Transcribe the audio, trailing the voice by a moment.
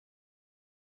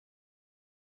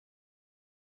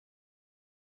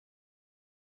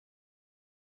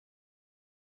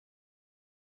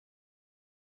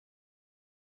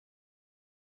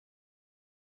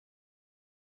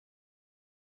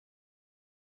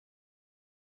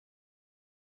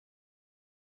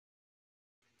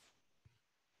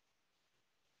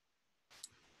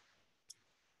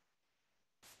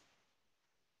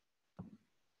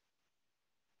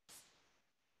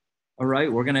All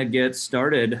right, we're going to get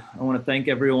started. I want to thank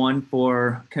everyone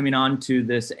for coming on to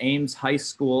this Ames High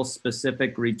School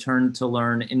specific Return to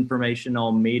Learn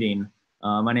informational meeting.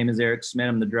 My name is Eric Smith.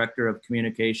 I'm the Director of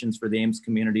Communications for the Ames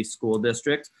Community School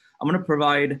District. I'm going to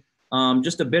provide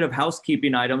just a bit of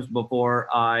housekeeping items before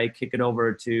I kick it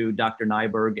over to Dr.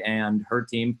 Nyberg and her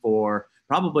team for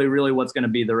probably really what's going to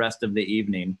be the rest of the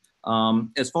evening.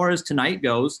 As far as tonight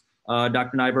goes,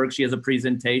 Dr. Nyberg, she has a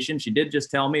presentation. She did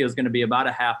just tell me it was going to be about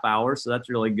a half hour, so that's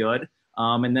really good.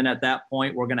 And then at that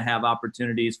point, we're going to have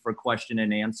opportunities for question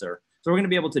and answer. So we're going to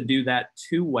be able to do that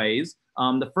two ways.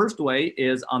 The first way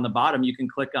is on the bottom, you can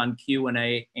click on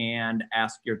Q&A and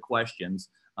ask your questions.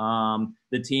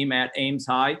 The team at Ames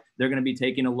High, they're going to be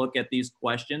taking a look at these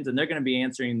questions and they're going to be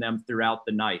answering them throughout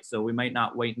the night. So we might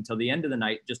not wait until the end of the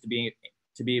night just to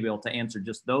be able to answer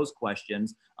just those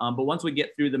questions. But once we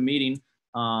get through the meeting,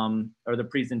 or the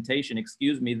presentation,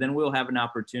 excuse me, then we'll have an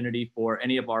opportunity for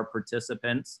any of our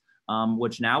participants,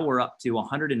 which now we're up to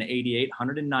 188,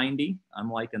 190, I'm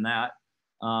liking that,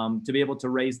 to be able to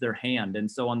raise their hand.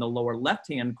 And so on the lower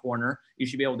left-hand corner, you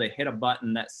should be able to hit a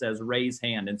button that says raise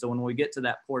hand. And so when we get to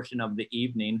that portion of the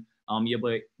evening,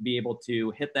 you'll be able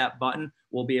to hit that button.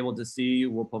 We'll be able to see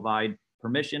you. We'll provide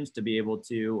permissions to be able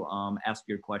to ask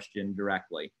your question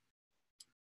directly.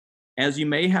 As you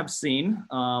may have seen,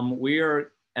 we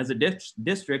are, as a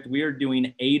district, we are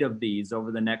doing 8 of these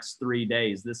over the next 3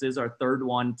 days. This is our third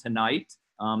one tonight.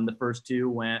 The first 2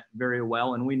 went very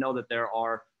well, and we know that there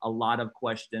are a lot of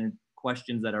questions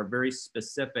that are very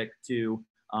specific to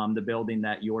the building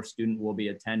that your student will be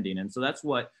attending. And so that's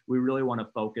what we really want to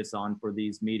focus on for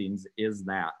these meetings, is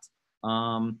that.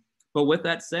 But with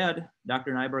that said,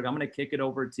 Dr. Nyberg, I'm going to kick it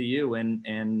over to you,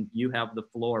 and you have the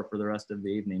floor for the rest of the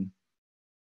evening.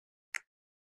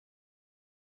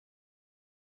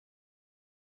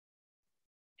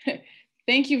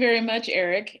 Thank you very much,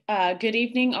 Eric. Good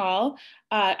evening, all.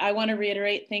 I want to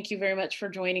reiterate, thank you very much for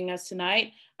joining us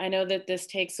tonight. I know that this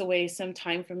takes away some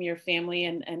time from your family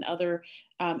and other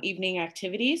evening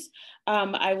activities.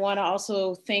 I want to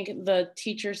also thank the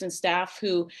teachers and staff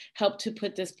who helped to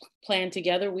put this plan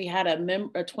together. We had a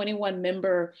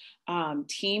 21-member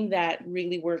team that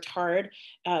really worked hard,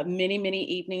 many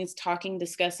evenings talking,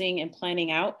 discussing, and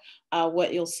planning out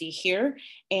what you'll see here.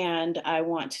 And I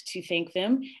want to thank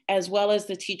them, as well as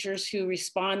the teachers who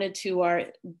responded to our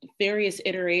various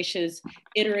iterations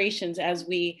as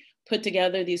we put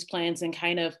together these plans and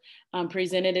kind of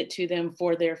presented it to them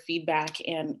for their feedback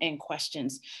and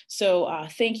questions. So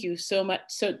thank you so much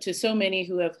to so many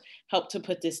who have helped to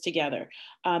put this together.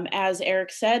 As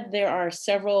Eric said, there are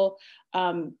several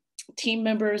team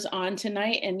members on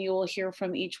tonight, and you will hear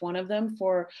from each one of them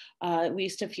for at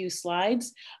least a few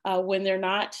slides. When they're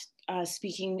not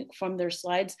speaking from their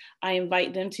slides, I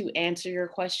invite them to answer your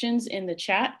questions in the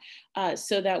chat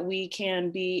so that we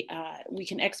can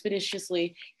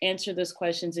expeditiously answer those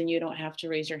questions and you don't have to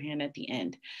raise your hand at the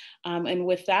end. And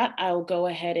with that, I'll go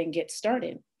ahead and get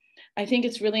started. I think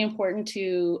it's really important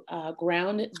to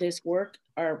ground this work,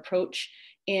 our approach,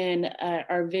 in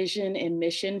our vision and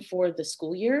mission for the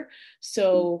school year.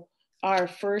 So our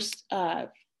first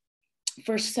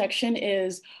section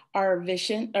is our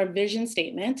vision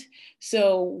statement.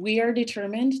 So we are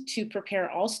determined to prepare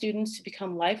all students to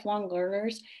become lifelong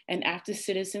learners and active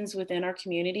citizens within our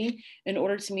community in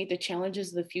order to meet the challenges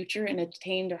of the future and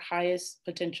attain their highest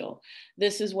potential.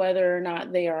 This is whether or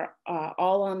not they are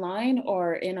all online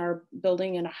or in our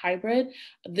building in a hybrid.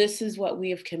 This is what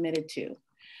we have committed to.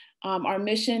 Our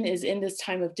mission is, in this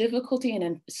time of difficulty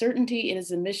and uncertainty, it is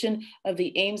the mission of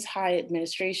the Ames High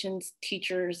administrations,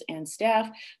 teachers, and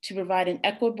staff to provide an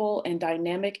equitable and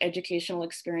dynamic educational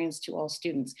experience to all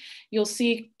students. You'll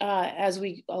see as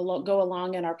we go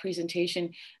along in our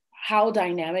presentation how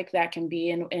dynamic that can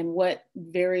be and what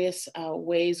various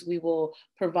ways we will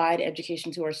provide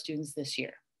education to our students this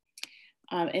year.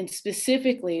 And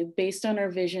specifically, based on our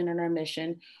vision and our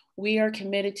mission, we are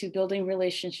committed to building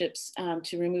relationships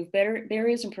to remove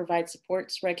barriers and provide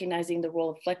supports, recognizing the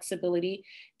role of flexibility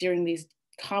during these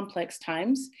complex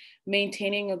times,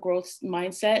 maintaining a growth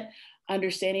mindset,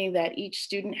 understanding that each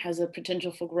student has a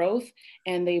potential for growth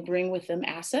and they bring with them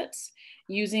assets,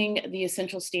 using the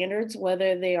essential standards,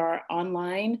 whether they are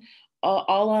online,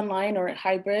 all online or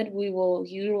hybrid. We will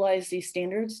utilize these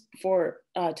standards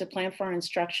to plan for our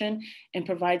instruction and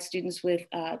provide students with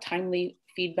timely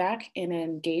feedback and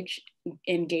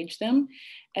engage them,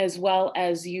 as well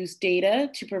as use data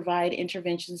to provide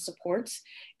intervention supports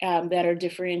that are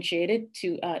differentiated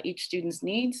to each student's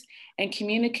needs, and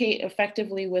communicate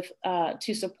effectively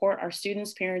to support our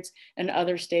students, parents, and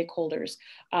other stakeholders.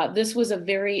 This was a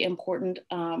very important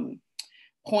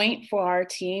point for our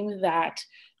team that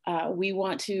we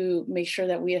want to make sure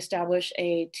that we establish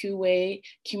a two-way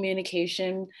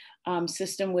communication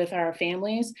system with our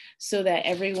families so that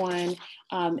everyone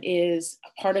is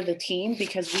a part of the team,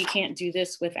 because we can't do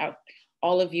this without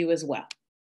all of you as well.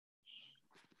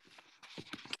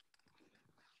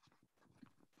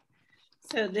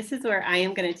 So this is where I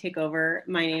am going to take over.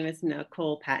 My name is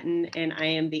Nicole Patton, and I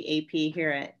am the AP here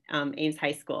at Ames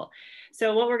High School.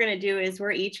 So what we're going to do is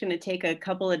we're each going to take a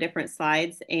couple of different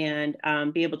slides and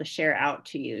be able to share out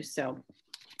to you. So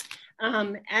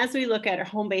as we look at our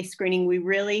home-based screening, we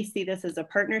really see this as a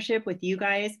partnership with you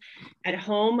guys. At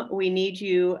home, we need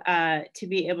you to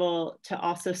be able to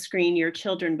also screen your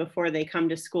children before they come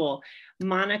to school.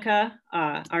 Monica,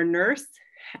 our nurse,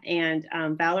 and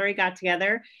Valerie got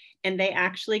together, and they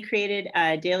actually created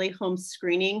a daily home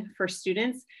screening for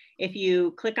students. If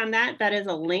you click on that, that is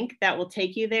a link that will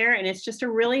take you there. And it's just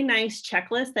a really nice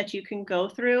checklist that you can go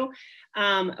through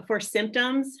for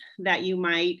symptoms that you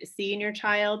might see in your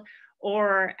child.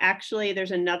 Or actually,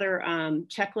 there's another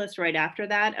checklist right after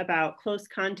that about close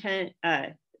contact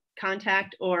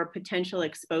or potential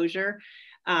exposure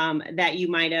that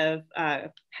you might have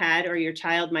had or your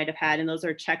child might have had. And those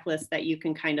are checklists that you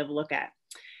can kind of look at.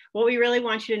 What we really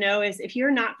want you to know is if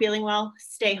you're not feeling well,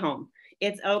 stay home.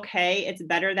 It's okay. It's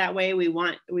better that way. We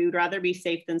would rather be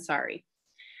safe than sorry.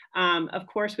 Of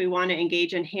course, we want to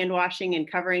engage in hand washing and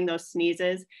covering those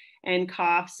sneezes and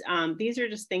coughs. These are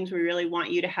just things we really want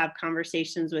you to have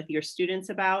conversations with your students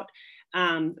about.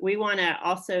 We want to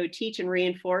also teach and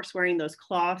reinforce wearing those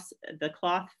the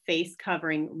cloth face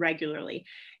covering regularly.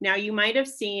 Now, you might have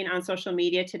seen on social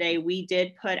media today, we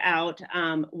did put out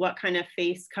what kind of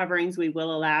face coverings we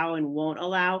will allow and won't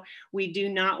allow. We do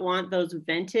not want those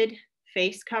vented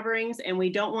face coverings, and we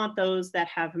don't want those that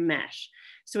have mesh.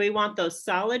 So we want those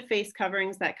solid face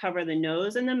coverings that cover the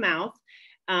nose and the mouth,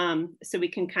 so we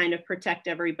can kind of protect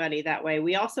everybody that way.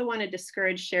 We also want to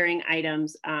discourage sharing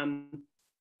items,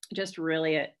 just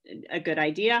really a good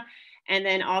idea. And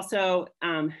then also,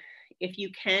 if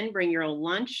you can, bring your own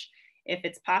lunch if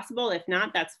it's possible. If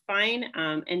not, that's fine.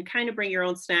 And kind of bring your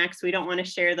own snacks. We don't want to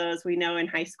share those. We know in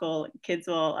high school, kids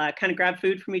will kind of grab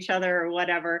food from each other or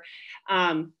whatever.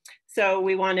 So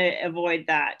we want to avoid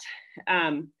that.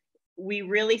 We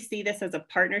really see this as a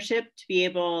partnership to be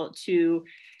able to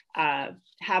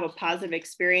have a positive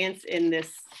experience in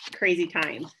this crazy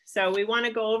time. So we want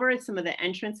to go over some of the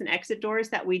entrance and exit doors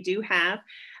that we do have.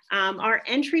 Our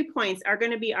entry points are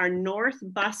going to be our north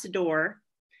bus door.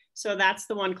 So that's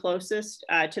the one closest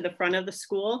to the front of the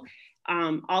school.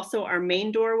 Also, our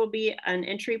main door will be an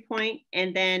entry point,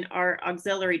 and then our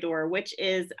auxiliary door, which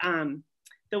is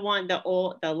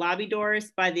the lobby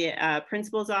doors by the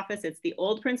principal's office. It's the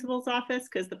old principal's office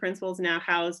because the principal is now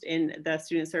housed in the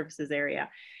student services area.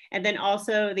 And then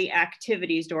also the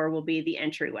activities door will be the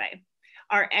entryway.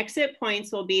 Our exit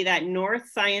points will be that north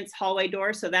science hallway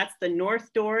door. So that's the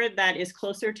north door that is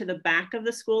closer to the back of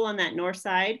the school on that north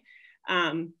side.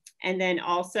 And then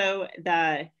also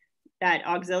that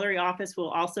auxiliary office will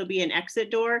also be an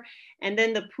exit door. And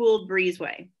then the pooled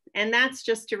breezeway. And that's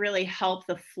just to really help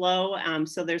the flow.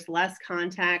 So there's less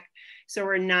contact. So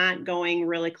we're not going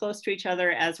really close to each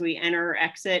other as we enter or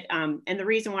exit. And the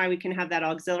reason why we can have that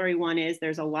auxiliary one is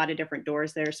there's a lot of different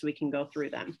doors there so we can go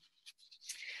through them.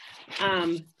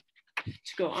 To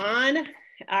go on,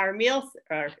 our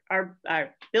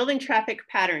building traffic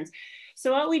patterns.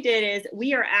 So what we did is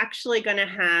we are actually going to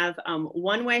have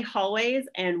one-way hallways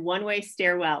and one-way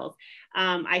stairwells.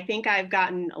 I think I've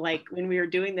gotten, like, when we were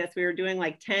doing this, we were doing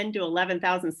like 10 to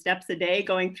 11,000 steps a day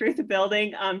going through the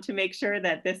building to make sure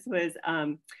that this was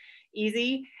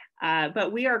easy.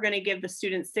 But we are going to give the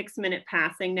students 6-minute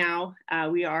passing now.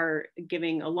 We are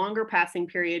giving a longer passing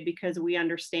period because we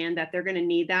understand that they're going to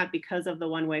need that because of the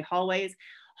one-way hallways.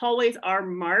 Hallways are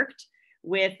marked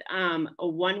with a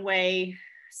one-way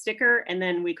sticker, and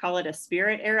then we call it a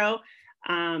spirit arrow.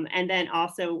 And then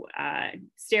also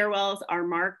stairwells are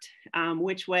marked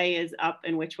which way is up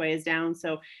and which way is down.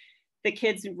 So the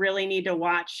kids really need to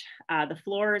watch the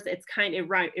floors. It's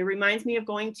it reminds me of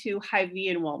going to Hy-Vee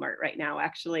in Walmart right now,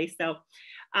 actually. So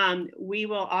we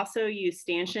will also use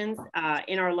stanchions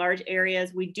in our large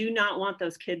areas. We do not want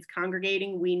those kids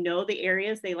congregating. We know the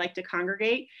areas they like to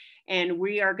congregate, and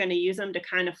we are going to use them to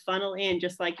kind of funnel in,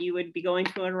 just like you would be going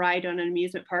to a ride on an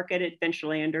amusement park at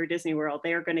Adventureland or Disney World.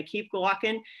 They are going to keep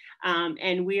walking,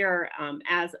 and we are,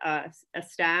 as a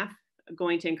staff,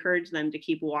 going to encourage them to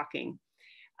keep walking.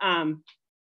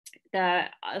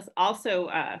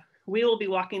 We will be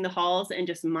walking the halls and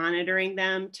just monitoring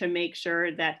them to make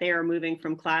sure that they are moving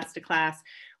from class to class.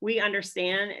 we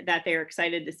understand that they're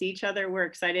excited to see each other. We're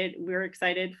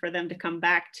excited for them to come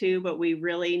back too, but we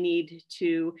really need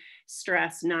to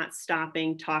stress not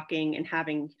stopping, talking, and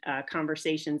having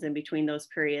conversations in between those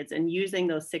periods, and using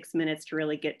those 6 minutes to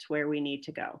really get to where we need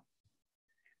to go.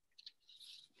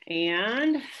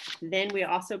 And then we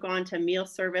also go on to meal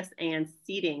service and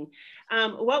seating.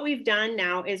 What we've done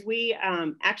now is we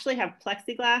actually have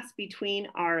plexiglass between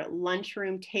our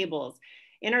lunchroom tables.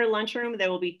 In our lunchroom, there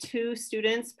will be 2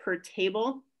 students per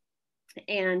table.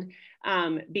 And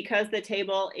because the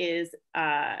table is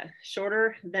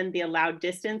shorter than the allowed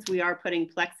distance, we are putting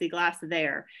plexiglass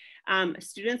there.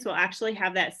 Students will actually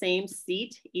have that same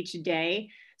seat each day.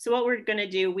 So what we're gonna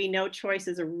do, we know choice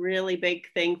is a really big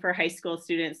thing for high school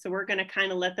students. So we're gonna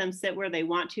kind of let them sit where they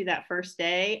want to that first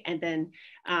day. And then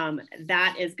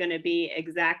that is gonna be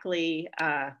exactly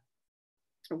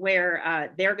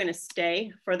where they're gonna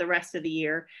stay for the rest of the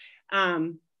year.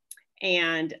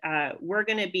 And we're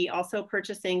gonna be also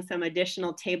purchasing some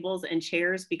additional tables and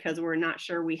chairs because we're not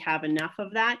sure we have enough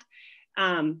of that.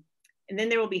 And then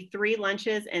there will be 3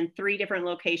 lunches and 3 different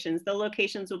locations. The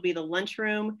locations will be the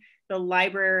lunchroom, the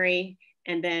library,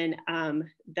 and then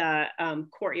the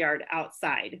courtyard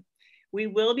outside. We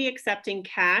will be accepting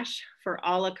cash for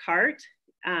a la carte,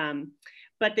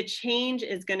 but the change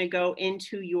is gonna go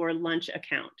into your lunch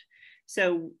account.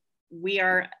 So we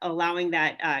are allowing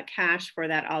that cash for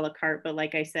that a la carte, but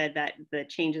like I said, that the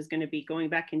change is gonna be going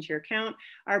back into your account.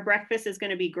 Our breakfast is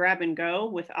gonna be grab and go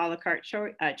with a la carte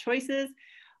choices.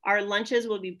 Our lunches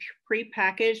will be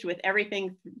pre-packaged with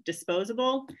everything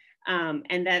disposable,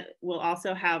 and that will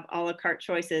also have a la carte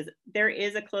choices. There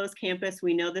is a closed campus.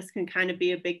 We know this can kind of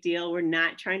be a big deal. We're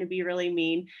not trying to be really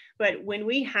mean, but when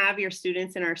we have your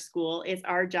students in our school, it's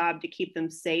our job to keep them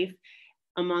safe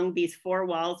among these 4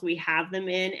 walls we have them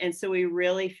in. And so we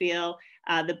really feel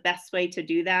the best way to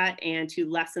do that and to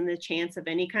lessen the chance of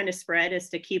any kind of spread is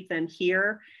to keep them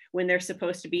here when they're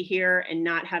supposed to be here and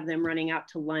not have them running out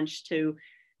to lunch to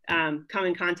come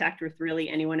in contact with really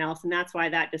anyone else. And that's why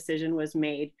that decision was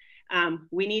made.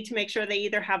 We need to make sure they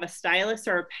either have a stylus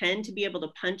or a pen to be able to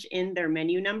punch in their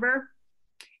menu number.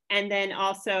 And then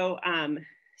also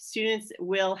students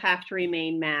will have to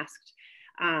remain masked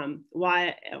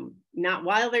not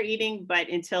while they're eating, but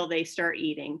until they start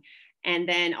eating. And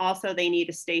then also they need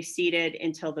to stay seated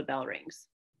until the bell rings.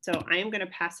 So I am going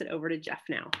to pass it over to Jeff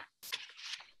now.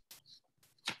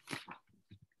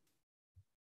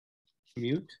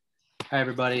 Mute. Hi,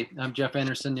 everybody. I'm Jeff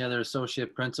Anderson, the other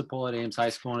associate principal at Ames High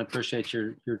School, and I appreciate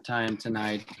your time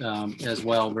tonight as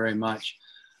well very much.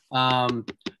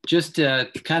 Just to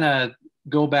kind of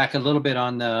go back a little bit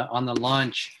on the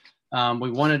lunch,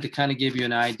 we wanted to kind of give you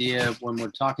an idea when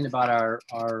we're talking about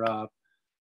our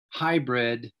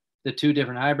hybrid, the 2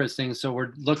 different hybrids things. So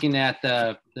we're looking at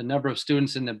the number of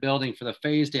students in the building for the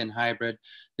phased-in hybrid.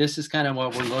 This is kind of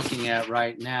what we're looking at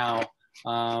right now.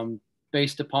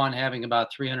 Based upon having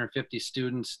about 350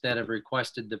 students that have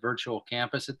requested the virtual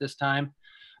campus at this time.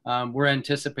 We're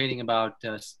anticipating about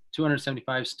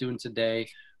 275 students a day.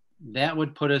 That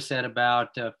would put us at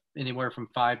about anywhere from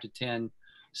 5 to 10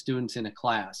 students in a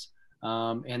class.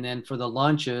 And then for the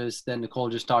lunches that Nicole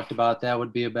just talked about, that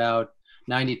would be about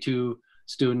 92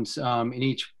 students in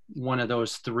each one of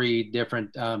those 3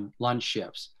 different lunch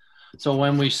shifts. So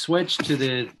when we switch to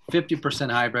the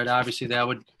 50% hybrid, obviously that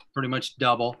would pretty much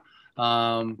double.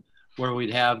 Where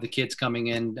we'd have the kids coming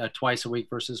in twice a week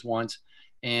versus once.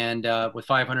 And with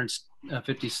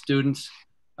 550 students,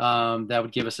 that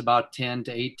would give us about 10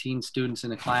 to 18 students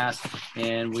in the class.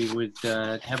 And we would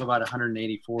have about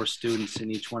 184 students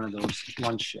in each one of those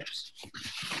lunch shifts.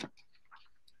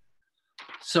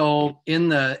 So in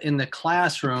the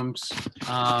classrooms,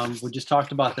 we just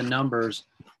talked about the numbers,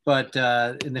 but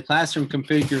in the classroom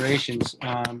configurations,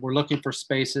 we're looking for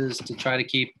spaces to try to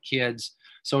keep kids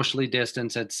socially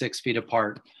distanced at 6 feet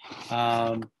apart.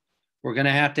 We're going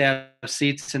to have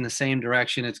seats in the same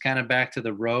direction. It's kind of back to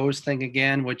the rows thing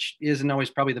again, which isn't always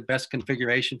probably the best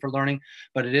configuration for learning,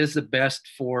 but it is the best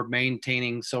for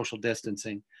maintaining social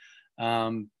distancing.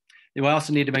 We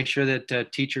also need to make sure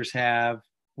that teachers have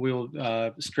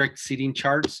strict seating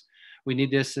charts. We need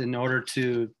this in order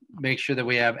to make sure that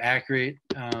we have accurate,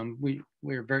 can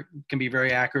be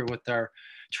very accurate with our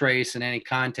trace and any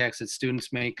context that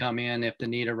students may come in if the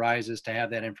need arises to have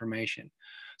that information.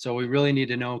 So we really need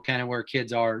to know kind of where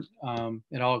kids are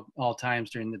at all times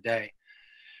during the day.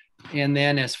 And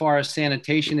then as far as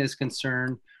sanitation is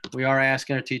concerned, we are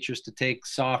asking our teachers to take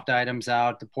soft items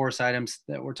out, the porous items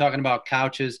that we're talking about,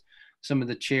 couches, some of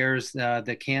the chairs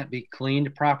that can't be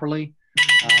cleaned properly.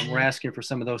 We're asking for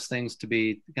some of those things to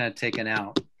be kind of taken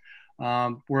out.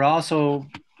 We're also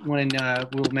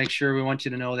we'll make sure we want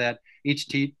you to know that each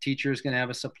teacher is going to have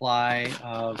a supply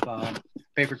of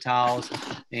paper towels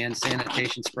and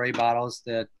sanitation spray bottles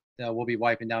that we'll be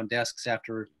wiping down desks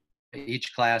after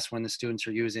each class when the students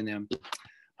are using them.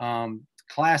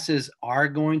 Classes are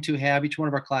going to have, each one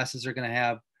of our classes are going to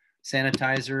have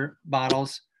sanitizer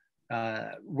bottles.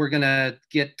 We're going to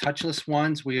get touchless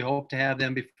ones. We hope to have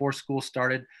them before school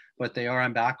started, but they are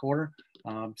on back order.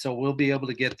 So we'll be able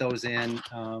to get those in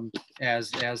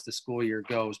as the school year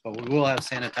goes, but we will have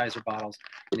sanitizer bottles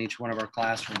in each one of our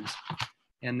classrooms.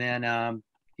 And then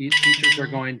teachers are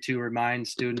going to remind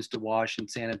students to wash and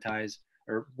sanitize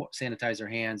their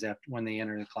hands after when they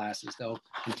enter the classes. They'll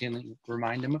continually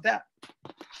remind them of that.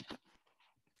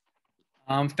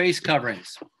 Face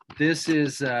coverings. This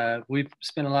is, we've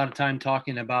spent a lot of time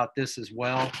talking about this as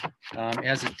well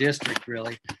as a district,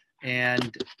 really.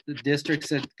 And the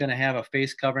district's going to have a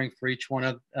face covering for each one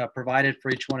of, provided for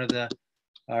each one of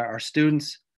our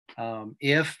students.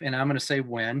 If, and I'm going to say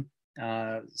when,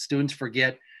 students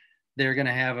forget, they're going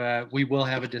to have we will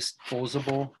have a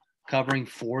disposable covering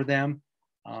for them.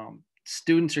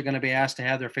 Students are going to be asked to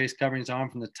have their face coverings on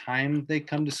from the time they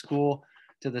come to school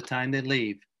to the time they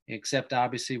leave, except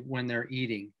obviously when they're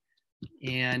eating.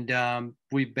 And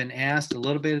we've been asked a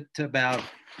little bit about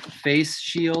face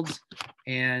shields,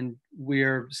 and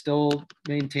we're still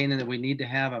maintaining that we need to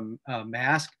have a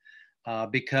mask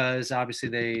because obviously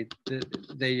the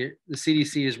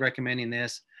CDC is recommending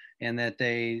this, and that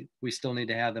we still need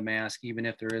to have the mask even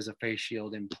if there is a face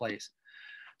shield in place.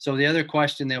 So the other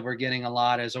question that we're getting a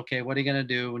lot is, okay, what are you going to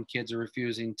do when kids are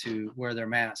refusing to wear their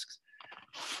masks?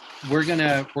 We're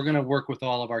gonna work with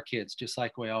all of our kids just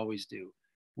like we always do.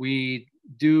 We're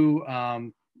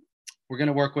going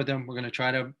to work with them. We're going to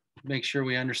try to make sure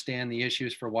we understand the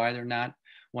issues for why they're not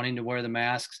wanting to wear the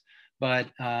masks. But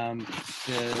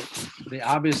the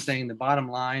obvious thing, the bottom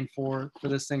line for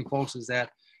this thing, folks, is that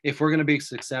if we're going to be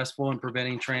successful in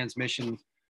preventing transmission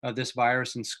of this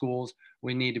virus in schools,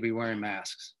 we need to be wearing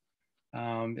masks.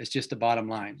 It's just the bottom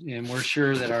line. And we're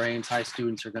sure that our Ames High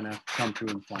students are going to come through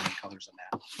in flying colors on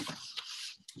that.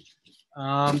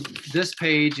 This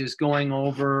page is going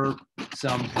over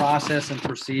some process and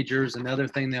procedures. Another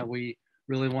thing that we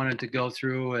really wanted to go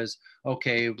through is,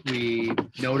 okay, we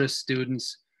notice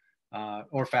students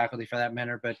or faculty for that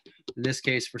matter, but in this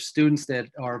case for students that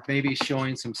are maybe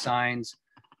showing some signs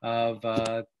of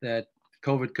that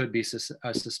COVID could be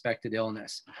a suspected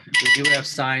illness. We do have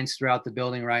signs throughout the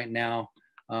building right now,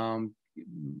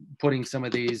 putting some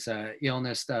of these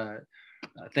illness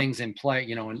things in play,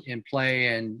 in play,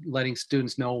 and letting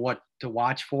students know what to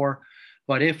watch for.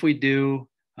 But if we do,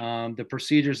 the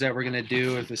procedures that we're going to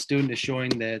do, if a student is showing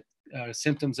that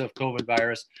symptoms of COVID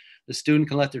virus, the student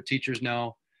can let their teachers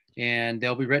know, and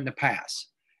they'll be written a pass.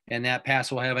 And that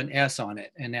pass will have an S on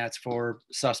it, and that's for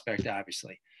suspect,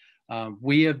 obviously.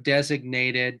 We have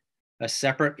designated a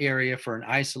separate area for an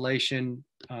isolation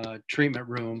treatment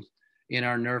room in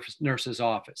our nurse's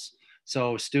office.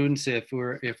 So students, if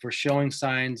we're showing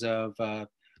signs of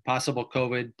possible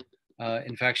COVID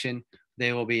infection,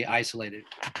 they will be isolated.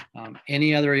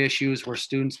 Any other issues where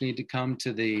students need to come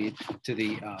to the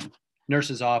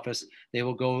nurse's office, they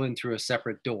will go in through a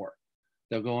separate door.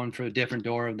 They'll go in through a different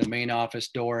door of the main office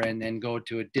door and then go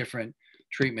to a different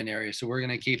treatment area. So we're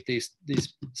going to keep these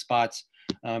spots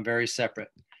very separate.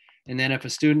 And then if a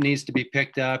student needs to be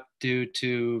picked up due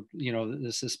to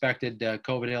the suspected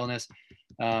COVID illness,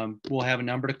 we'll have a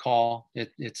number to call.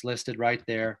 It's listed right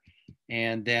there.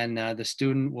 And then the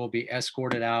student will be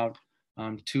escorted out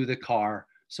to the car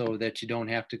so that you don't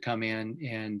have to come in,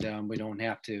 and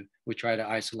we try to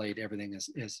isolate everything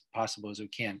as possible as we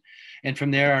can. And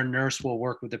from there, our nurse will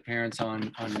work with the parents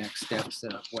on next steps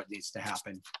of what needs to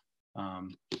happen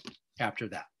after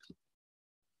that.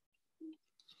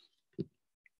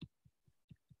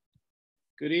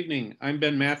 Good evening. I'm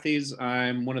Ben Matthews.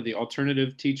 I'm one of the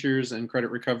alternative teachers and credit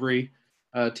recovery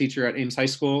teacher at Ames High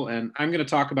School. And I'm going to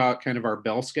talk about kind of our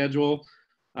bell schedule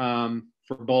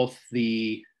for both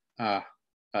the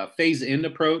phase-in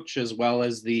approach as well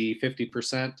as the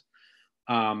 50%.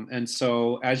 And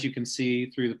so as you can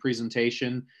see through the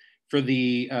presentation, for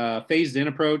the phased-in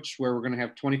approach, where we're going to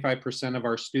have 25% of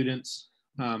our students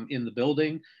in the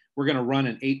building, we're going to run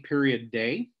an 8-period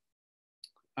day.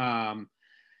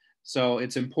 So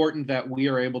it's important that we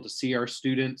are able to see our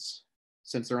students,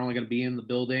 since they're only going to be in the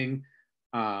building,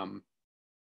 well,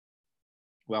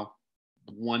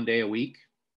 1 day a week.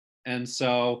 And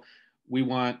so we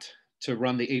want to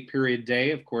run the 8-period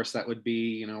day. Of course, that would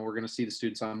be, we're going to see the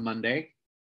students on Monday,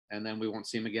 and then we won't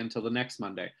see them again until the next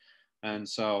Monday. And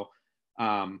so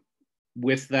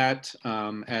with that,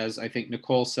 as I think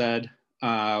Nicole said,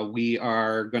 we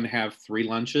are going to have 3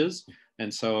 lunches.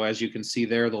 And so as you can see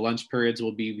there, the lunch periods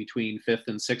will be between 5th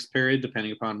and 6th period,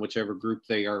 depending upon whichever group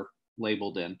they are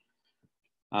labeled in.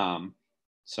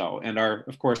 And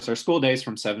of course, our school days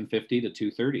from 7:50 to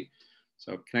 2:30.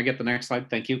 So can I get the next slide?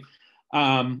 Thank you.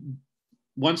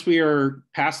 Once we are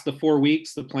past the 4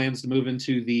 weeks, the plan is to move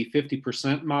into the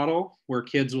 50% model, where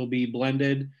kids will be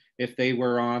blended. If they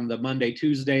were on the Monday,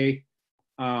 Tuesday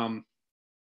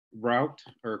route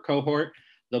or cohort,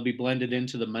 they'll be blended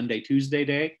into the Monday,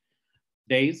 Tuesday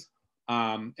days.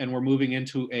 And we're moving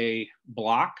into a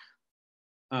block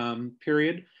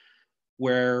period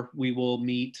where we will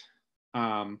meet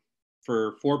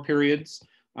for 4 periods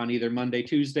on either Monday,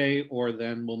 Tuesday, or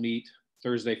then we'll meet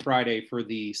Thursday, Friday for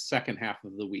the second half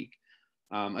of the week.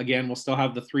 Again, we'll still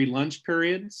have the 3 lunch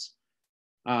periods,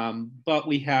 but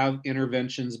we have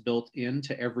interventions built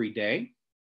into every day.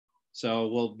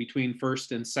 So between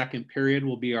first and second period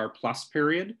will be our plus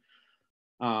period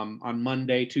on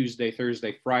Monday, Tuesday,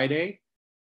 Thursday, Friday.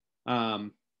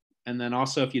 And then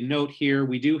also, if you note here,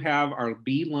 we do have our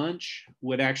B lunch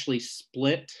would actually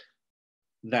split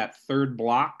that 3rd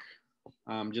block,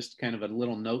 just kind of a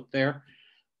little note there.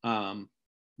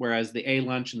 Whereas the A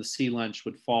lunch and the C lunch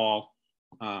would fall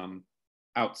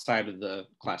outside of the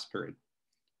class period.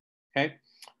 Okay.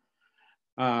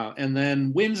 And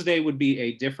then Wednesday would be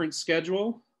a different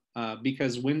schedule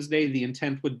because Wednesday, the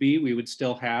intent would be we would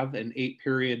still have an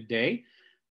 8-period day.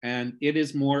 And it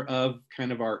is more of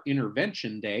kind of our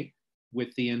intervention day,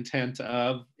 with the intent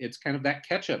of it's kind of that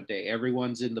catch-up day.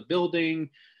 Everyone's in the building.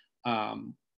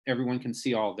 Everyone can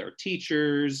see all their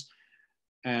teachers.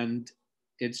 And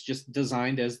it's just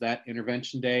designed as that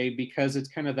intervention day because it's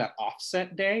kind of that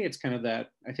offset day. It's kind of that,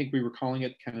 I think we were calling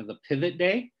it kind of the pivot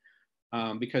day.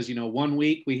 Because, 1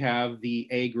 week we have the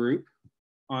A group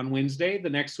on Wednesday. The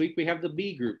next week we have the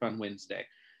B group on Wednesday.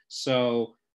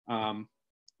 So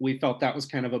we felt that was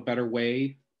kind of a better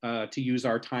way to use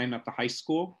our time at the high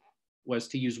school, was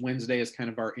to use Wednesday as kind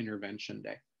of our intervention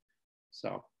day.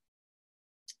 So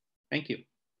thank you.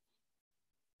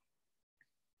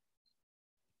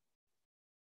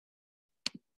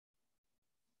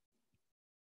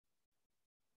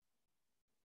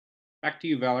 Back to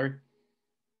you, Valerie.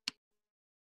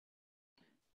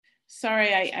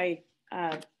 Sorry,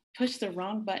 I pushed the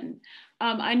wrong button.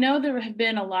 I know there have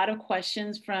been a lot of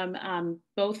questions from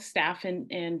both staff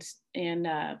and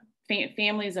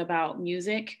families about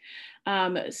music.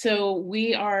 So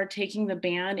we are taking the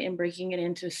band and breaking it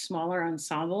into smaller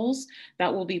ensembles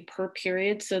that will be per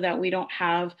period, so that we don't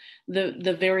have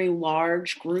the very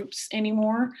large groups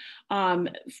anymore.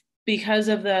 Because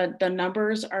of the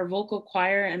numbers, our vocal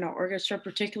choir and our orchestra,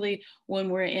 particularly when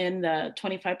we're in the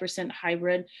 25%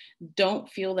 hybrid, don't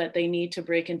feel that they need to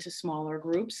break into smaller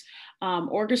groups.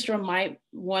 Orchestra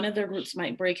one of their groups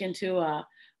might break into a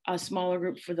smaller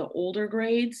group for the older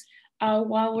grades.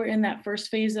 While we're in that first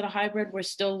phase of the hybrid, we're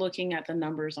still looking at the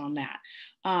numbers on that.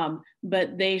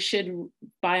 But they should,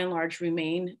 by and large,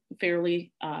 remain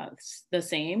fairly the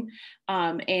same.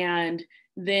 And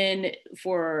then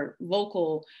for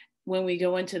vocal, when we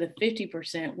go into the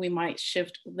 50%, we might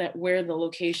shift that where the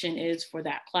location is for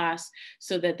that class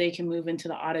so that they can move into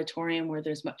the auditorium where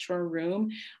there's much more room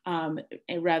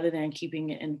rather than keeping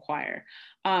it in choir.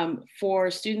 For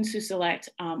students who select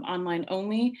online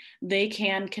only, they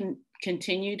can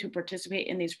continue to participate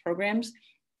in these programs,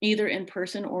 either in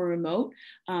person or remote.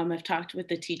 I've talked with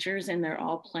the teachers and they're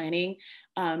all planning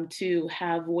to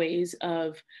have ways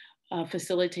of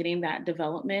facilitating that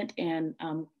development and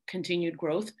continued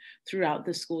growth throughout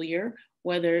the school year,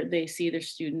 whether they see their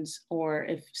students or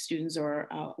if students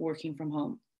are working from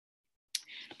home.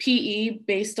 PE,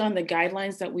 based on the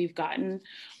guidelines that we've gotten,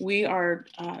 we are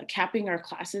capping our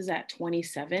classes at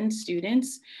 27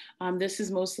 students. This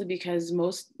is mostly because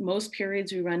most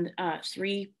periods we run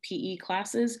 3 PE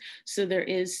classes, so there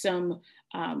is some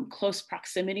close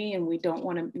proximity, and we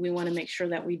want to make sure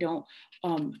that we don't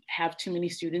have too many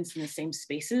students in the same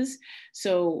spaces.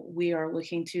 So we are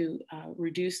looking to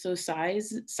reduce those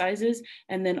sizes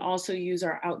and then also use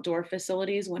our outdoor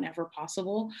facilities whenever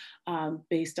possible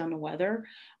based on the weather.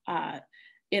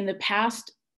 In the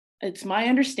past, it's my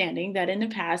understanding that in the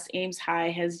past, Ames High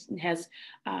has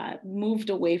moved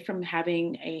away from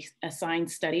having assigned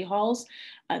study halls.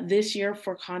 This year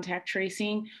for contact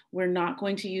tracing, we're not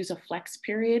going to use a flex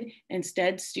period.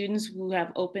 Instead, students who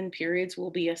have open periods will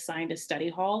be assigned a study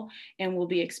hall and will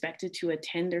be expected to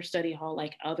attend their study hall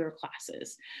like other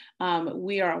classes.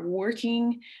 We are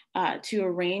working to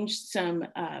arrange some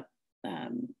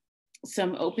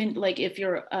some open, like if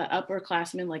you're an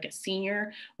upperclassman, like a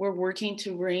senior, we're working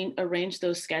to arrange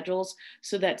those schedules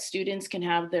so that students can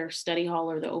have their study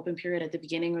hall or the open period at the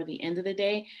beginning or the end of the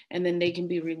day, and then they can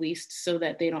be released so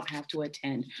that they don't have to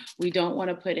attend. We don't want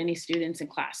to put any students in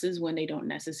classes when they don't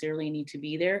necessarily need to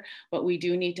be there, but we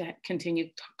do need to continue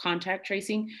contact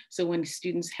tracing. So when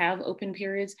students have open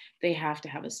periods, they have to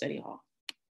have a study hall.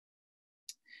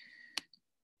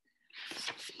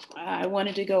 I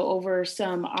wanted to go over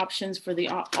some options for the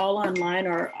all online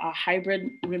or hybrid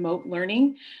remote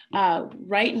learning.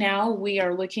 Right now, we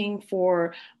are looking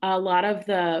for a lot of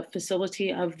the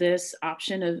facility of this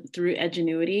option through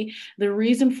Edgenuity. The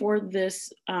reason for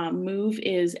this move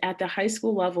is at the high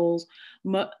school levels,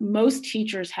 most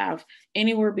teachers have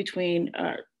anywhere between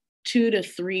 2 to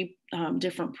 3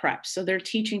 different preps. So they're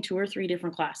teaching 2 or 3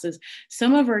 different classes.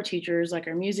 Some of our teachers, like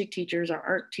our music teachers, our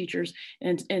art teachers,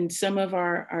 and some of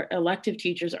our elective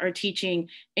teachers are teaching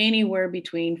anywhere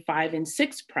between 5 and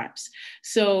 6 preps.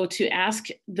 So to ask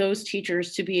those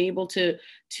teachers to be able to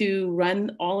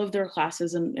run all of their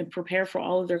classes and prepare for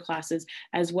all of their classes,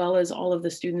 as well as all of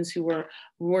the students who were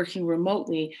working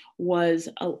remotely, was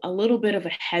a little bit of a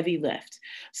heavy lift.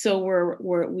 So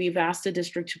we've asked the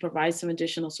district to provide some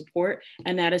additional support,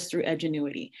 and that is through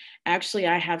Edgenuity. Actually,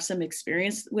 I have some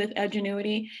experience with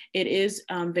Edgenuity. It is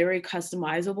very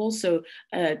customizable. So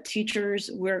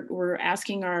teachers, we're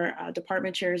asking our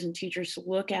department chairs and teachers to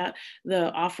look at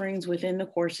the offerings within the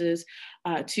courses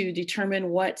to determine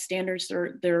what standards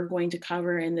they're going to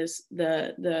cover in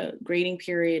the grading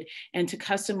period, and to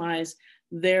customize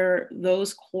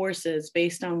those courses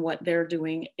based on what they're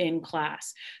doing in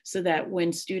class, so that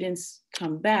when students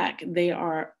come back, they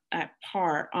are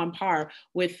on par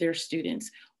with their students.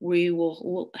 We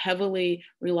will heavily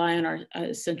rely on our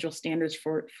essential standards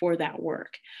for that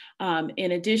work.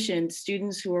 In addition,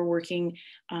 students who are working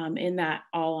in that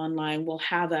all online will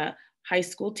have a high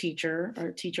school teacher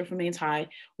or teacher from Ames High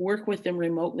work with them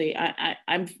remotely.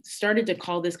 I'm started to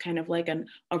call this kind of like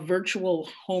a virtual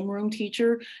homeroom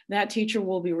teacher. That teacher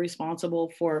will be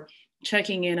responsible for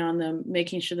checking in on them,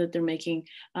 making sure that they're making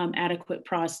adequate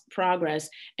progress,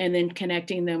 and then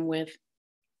connecting them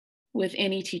with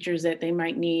any teachers that they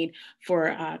might need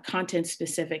for content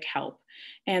specific help.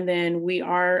 And then we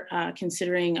are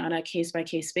considering on a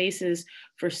case-by-case basis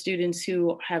for students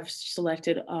who have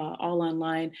selected all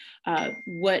online,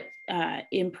 what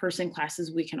in-person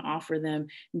classes we can offer them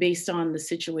based on the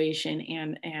situation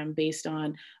and based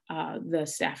on the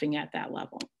staffing at that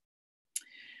level.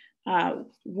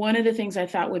 One of the things I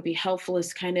thought would be helpful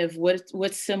is kind of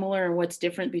what's similar and what's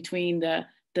different between the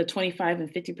 25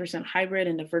 and 50% hybrid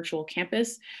and the virtual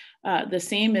campus. The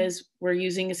same as we're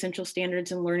using essential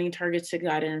standards and learning targets to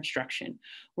guide our instruction.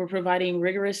 We're providing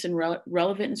rigorous and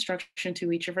relevant instruction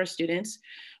to each of our students.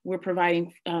 We're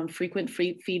providing frequent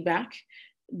feedback.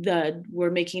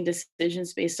 We're making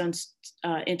decisions based on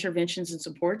interventions and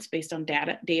supports based on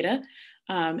data.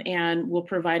 And we're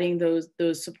providing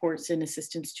those supports and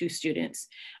assistance to students.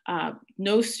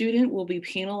 No student will be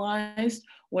penalized,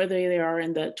 whether they are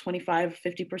in the 25,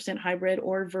 50% hybrid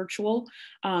or virtual,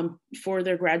 for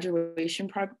their graduation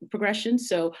progression.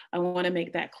 So I want to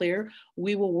make that clear.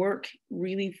 We will work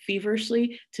really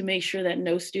feverishly to make sure that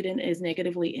no student is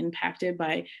negatively impacted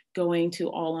by going to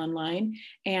all online.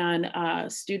 And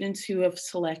students who have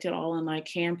selected all online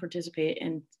can participate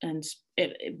in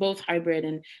both hybrid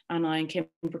and online, can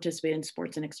participate in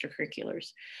sports and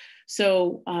extracurriculars.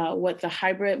 So what's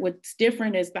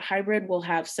different is the hybrid will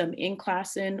have some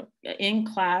in-class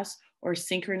or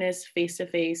synchronous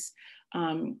face-to-face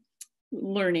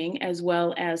learning, as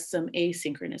well as some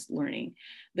asynchronous learning.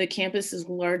 The campus is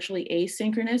largely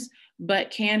asynchronous, but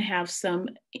can have some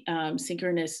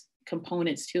synchronous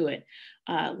components to it.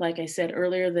 Like I said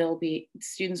earlier,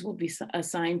 students will be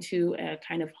assigned to a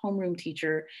kind of homeroom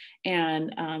teacher,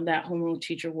 and that homeroom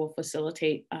teacher will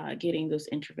facilitate getting those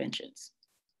interventions.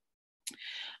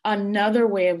 Another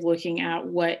way of looking at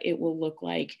what it will look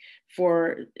like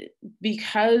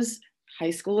because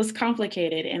high school is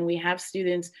complicated and we have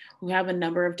students who have a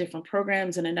number of different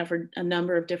programs and a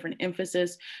number of different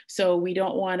emphasis. So we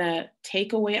don't want to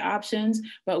take away options,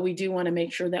 but we do want to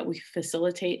make sure that we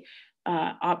facilitate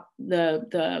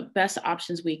the best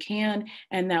options we can,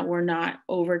 and that we're not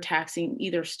overtaxing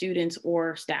either students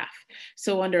or staff.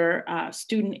 So under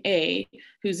student A,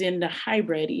 who's in the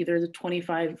hybrid, either the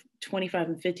 25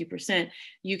 and 50%,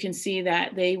 you can see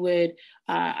that they would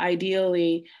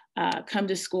ideally come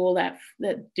to school that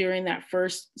during that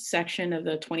first section of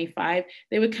the 25,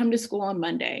 they would come to school on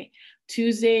Monday.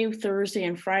 Tuesday, Thursday,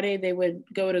 and Friday, they would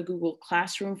go to Google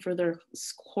Classroom for their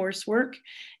coursework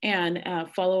and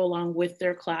follow along with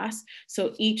their class.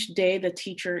 So each day, the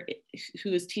teacher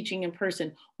who is teaching in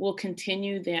person will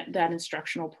continue that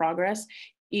instructional progress,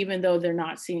 even though they're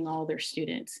not seeing all their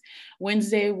students.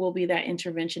 Wednesday will be that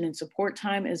intervention and support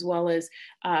time, as well as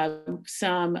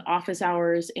some office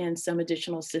hours and some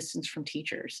additional assistance from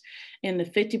teachers. In the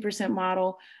 50%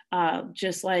 model,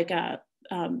 just like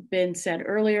Ben said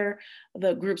earlier,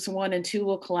 the groups 1 and 2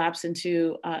 will collapse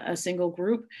into a single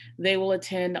group. They will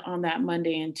attend on that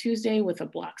Monday and Tuesday with a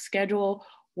block schedule.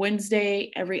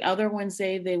 Wednesday, every other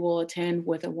Wednesday, they will attend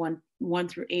with a 1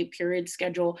 through 8 period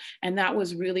schedule. And that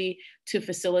was really to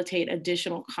facilitate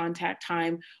additional contact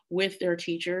time with their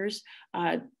teachers.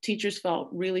 Teachers felt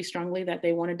really strongly that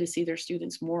they wanted to see their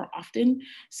students more often.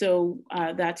 So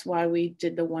that's why we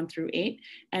did the 1 through 8.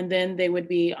 And then they would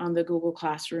be on the Google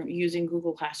Classroom, using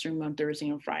Google Classroom on Thursday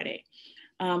and Friday.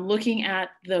 Looking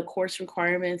at the course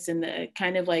requirements and the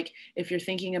kind of like, if you're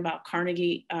thinking about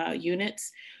Carnegie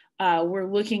units,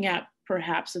 we're looking at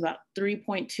perhaps about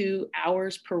 3.2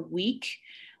 hours per week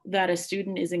that a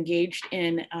student is engaged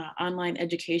in online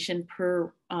education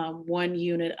per 1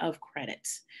 unit of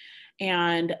credits.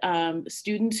 And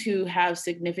students who have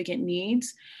significant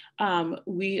needs,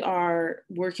 we are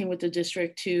working with the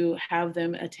district to have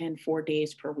them attend 4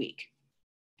 days per week.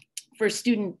 For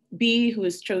student B, who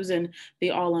has chosen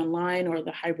the all online or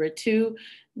the hybrid 2,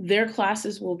 their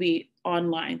classes will be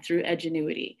online through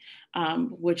Edgenuity,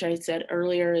 which I said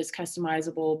earlier is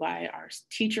customizable by our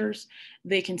teachers.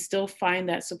 They can still find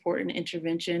that support and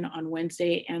intervention on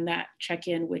Wednesday and that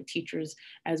check-in with teachers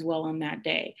as well on that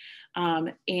day.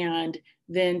 And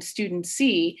then student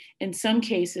C, in some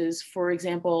cases, for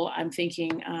example, I'm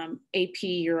thinking AP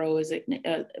Euro is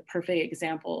a perfect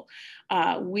example.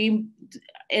 Edgenuity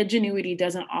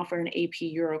doesn't offer an AP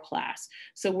Euro class.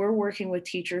 So we're working with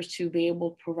teachers to be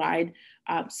able to provide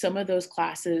some of those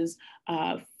classes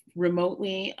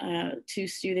remotely to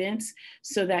students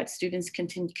so that students can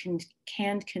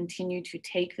continue to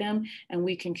take them and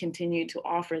we can continue to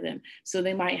offer them. So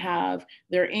they might have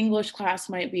their English class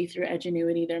might be through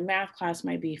Edgenuity, their math class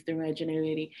might be through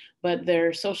Edgenuity, but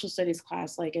their social studies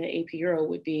class like an AP Euro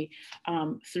would be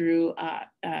through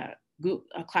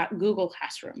Google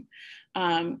Classroom.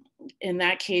 In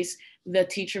that case, the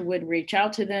teacher would reach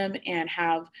out to them and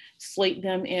slate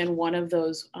them in one of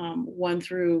those 1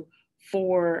 through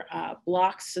 4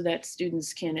 blocks so that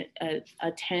students can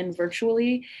attend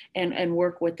virtually and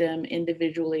work with them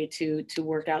individually to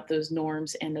work out those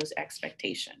norms and those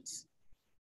expectations.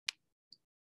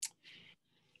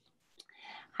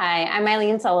 Hi, I'm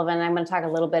Eileen Sullivan. I'm going to talk a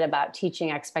little bit about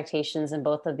teaching expectations in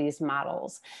both of these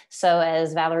models. So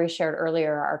as Valerie shared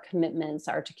earlier, our commitments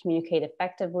are to communicate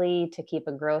effectively, to keep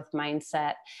a growth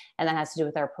mindset, and that has to do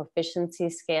with our proficiency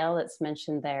scale that's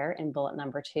mentioned there in bullet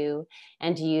number 2,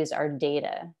 and to use our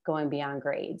data going beyond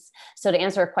grades. So to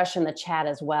answer a question in the chat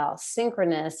as well,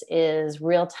 synchronous is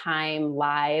real-time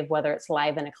live, whether it's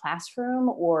live in a classroom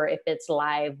or if it's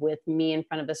live with me in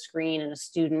front of a screen and a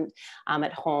student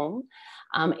at home.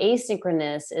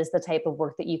 Asynchronous is the type of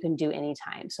work that you can do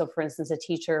anytime. So for instance, a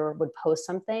teacher would post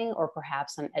something, or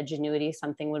perhaps on Edgenuity,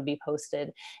 something would be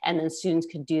posted, and then students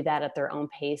could do that at their own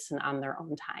pace and on their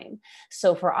own time.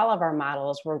 So for all of our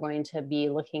models, we're going to be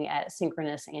looking at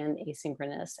synchronous and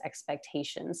asynchronous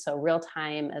expectations. So real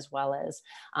time as well as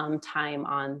time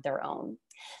on their own.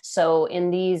 So in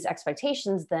these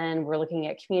expectations, then we're looking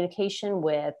at communication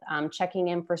with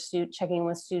checking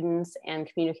with students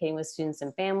and communicating with students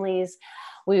and families.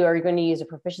 We are going to use a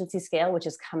proficiency scale, which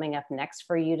is coming up next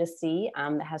for you to see.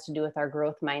 That has to do with our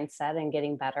growth mindset and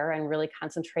getting better and really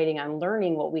concentrating on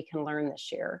learning what we can learn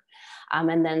this year.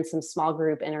 And then some small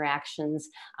group interactions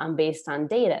based on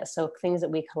data. So things that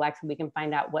we collect, we can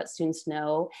find out what students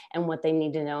know and what they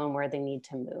need to know and where they need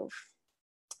to move.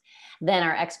 Then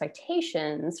our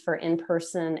expectations for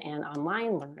in-person and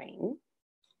online learning.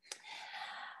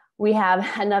 We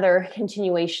have another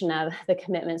continuation of the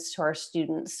commitments to our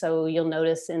students. So you'll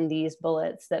notice in these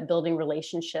bullets that building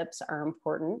relationships are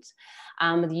important.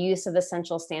 The use of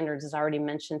essential standards, as already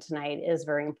mentioned tonight, is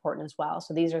very important as well.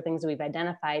 So these are things that we've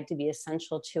identified to be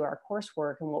essential to our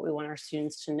coursework and what we want our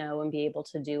students to know and be able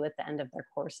to do at the end of their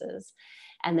courses.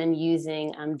 And then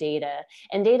using data.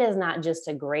 And data is not just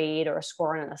a grade or a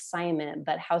score on an assignment,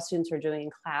 but how students are doing in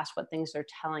class, what things they're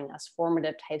telling us,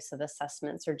 formative types of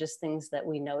assessments, or just things that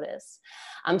we notice.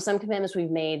 Some commitments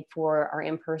we've made for our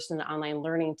in-person and online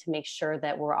learning to make sure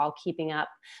that we're all keeping up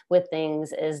with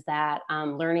things is that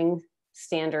learning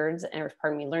standards, or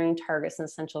pardon me, learning targets and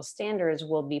essential standards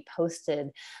will be posted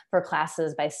for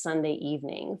classes by Sunday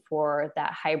evening for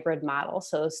that hybrid model.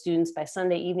 So students by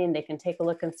Sunday evening, they can take a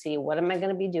look and see, what am I going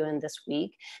to be doing this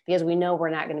week? Because we know we're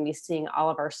not going to be seeing all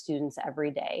of our students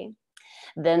every day.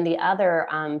 Then the other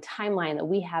timeline that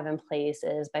we have in place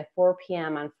is by 4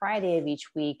 p.m. on Friday of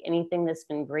each week, anything that's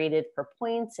been graded for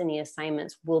points, any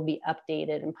assignments will be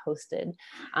updated and posted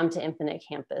to Infinite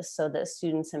Campus so that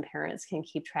students and parents can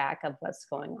keep track of what's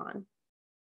going on.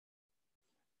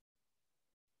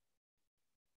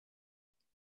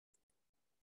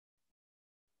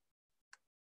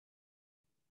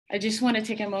 I just want to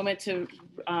take a moment to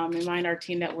remind our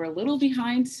team that we're a little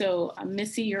behind. So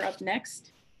Missy, you're up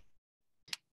next.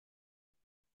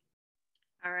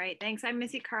 All right, thanks. I'm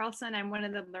Missy Carlson. I'm one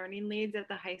of the learning leads at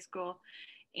the high school.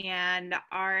 And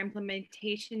our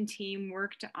implementation team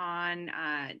worked on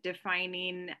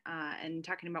defining and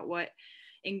talking about what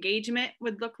engagement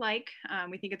would look like.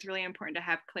 We think it's really important to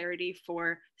have clarity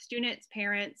for students,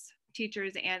 parents,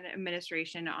 teachers, and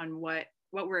administration on what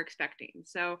we're expecting.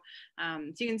 So,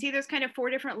 so you can see there's kind of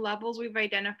 4 different levels we've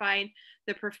identified.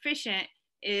 The proficient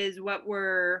is what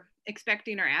we're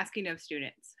expecting or asking of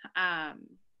students.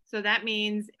 So that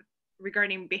means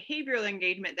regarding behavioral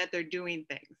engagement that they're doing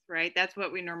things, right? That's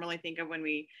what we normally think of when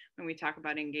we talk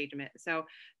about engagement. So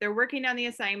they're working on the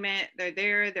assignment, they're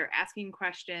there, they're asking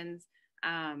questions.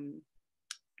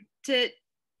 To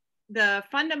the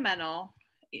fundamental,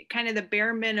 kind of the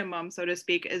bare minimum, so to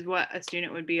speak, is what a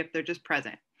student would be if they're just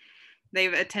present.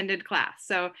 They've attended class.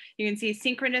 So you can see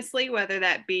synchronously, whether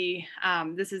that be,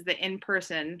 this is the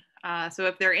in-person. So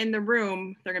if they're in the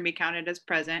room, they're gonna be counted as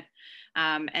present.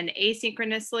 And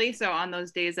asynchronously, so on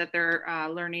those days that they're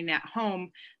learning at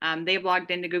home, they've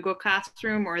logged into Google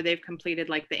Classroom or they've completed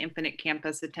like the Infinite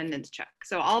Campus attendance check.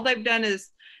 So all they've done is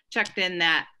checked in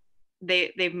that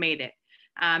they've made it.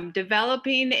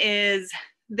 Developing is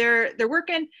they're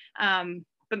working,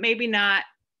 but maybe not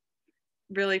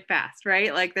really fast,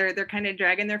 right? Like they're kind of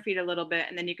dragging their feet a little bit,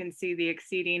 and then you can see the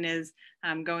exceeding is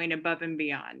going above and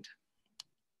beyond.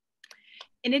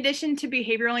 In addition to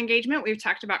behavioral engagement, we've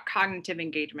talked about cognitive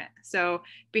engagement. So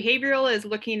behavioral is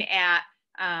looking at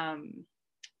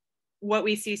what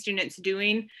we see students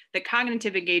doing. The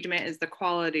cognitive engagement is the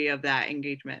quality of that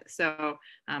engagement. So,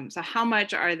 so how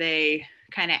much are they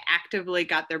kind of actively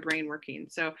got their brain working?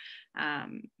 So,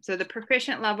 so the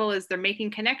proficient level is they're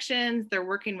making connections, they're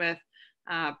working with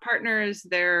partners,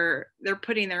 they're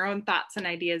putting their own thoughts and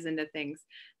ideas into things.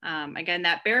 Again,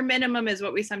 that bare minimum is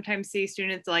what we sometimes see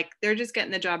students like, they're just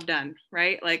getting the job done,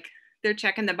 right? Like they're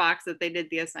checking the box that they did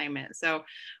the assignment. So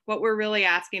what we're really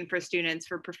asking for students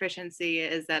for proficiency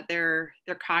is that they're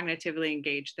cognitively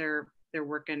engaged, they're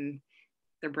working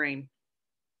their brain.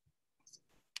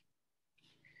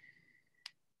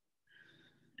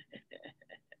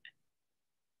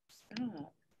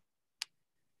 Stop.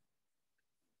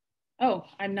 Oh,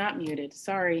 I'm not muted,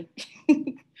 sorry.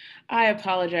 I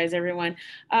apologize, everyone.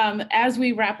 As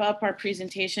we wrap up our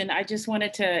presentation, I just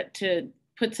wanted to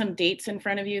put some dates in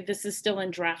front of you. This is still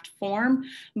in draft form,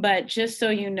 but just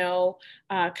so you know,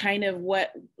 kind of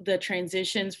what the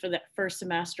transitions for the first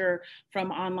semester from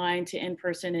online to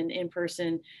in-person and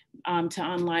in-person to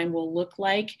online will look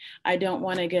like. I don't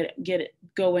want to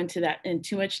go into that in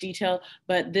too much detail,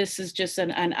 but this is just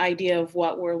an idea of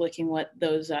what we're looking, what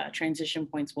those transition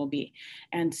points will be.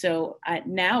 And so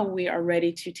now we are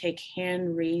ready to take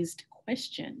hand-raised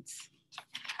questions.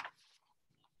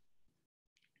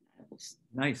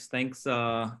 Nice, thanks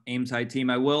Ames High team.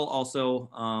 I will also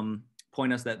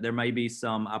point us that there might be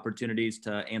some opportunities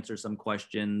to answer some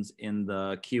questions in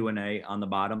the Q&A on the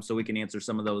bottom, so we can answer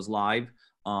some of those live.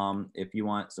 If you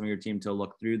want some of your team to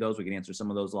look through those, we can answer some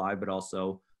of those live, but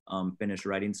also finish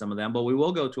writing some of them. But we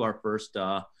will go to our first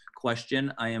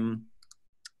question. I am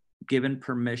given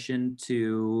permission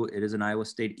to, it is an Iowa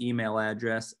State email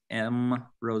address, M.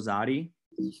 Rosati.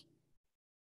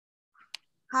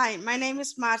 Hi, my name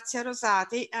is Marzia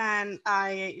Rosati, and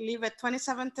I live at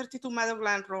 2732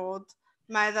 Meadowland Road,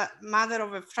 mother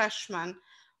of a freshman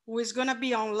who is going to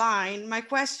be online. My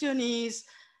question is,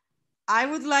 I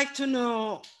would like to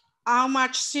know how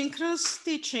much synchronous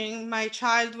teaching my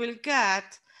child will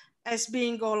get as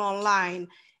being all online.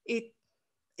 It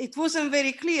wasn't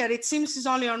very clear. It seems it's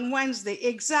only on Wednesday.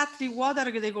 Exactly what are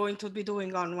they going to be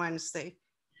doing on Wednesday?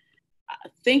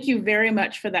 Thank you very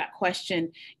much for that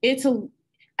question.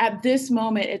 At this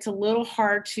moment, it's a little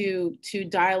hard to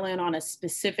dial in on a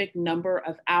specific number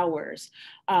of hours.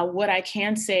 What I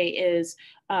can say is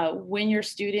when your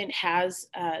student has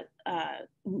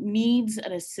needs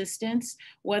an assistance,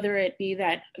 whether it be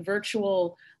that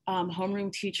virtual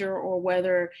homeroom teacher or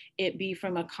whether it be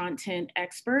from a content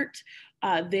expert,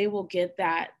 they will get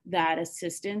that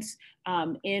assistance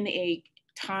in a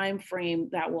time frame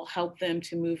that will help them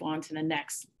to move on to the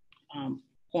next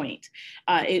point.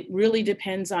 It really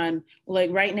depends on,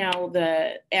 like right now,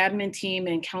 the admin team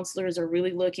and counselors are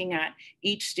really looking at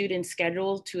each student's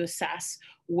schedule to assess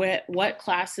what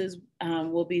classes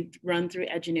will be run through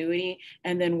Edgenuity,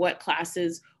 and then what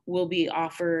classes will be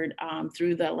offered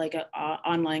through the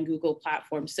online Google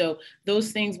platform. So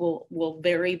those things will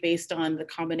vary based on the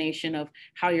combination of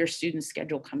how your student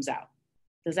schedule comes out.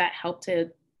 Does that help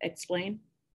to explain?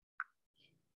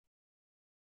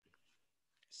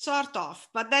 Sort of,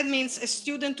 but that means a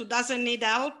student who doesn't need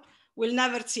help will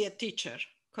never see a teacher,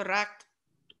 correct?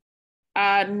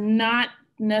 Not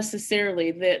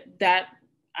necessarily.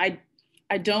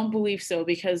 I don't believe so,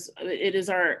 because it is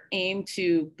our aim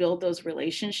to build those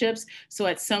relationships. So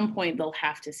at some point they'll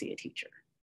have to see a teacher.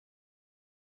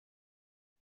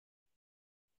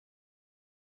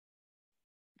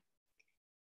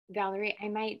 Valerie, I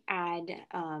might add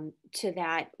to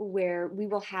that, where we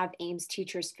will have Ames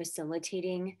teachers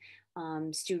facilitating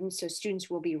students. So students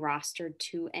will be rostered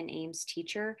to an Ames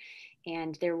teacher,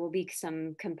 and there will be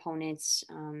some components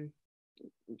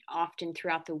often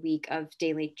throughout the week of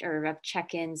daily or of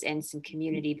check-ins and some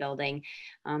community building,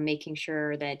 making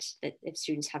sure that if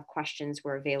students have questions,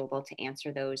 we're available to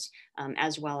answer those,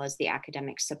 as well as the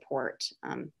academic support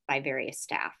by various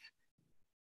staff.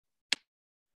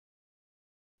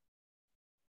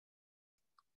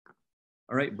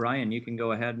 All right, Brian, you can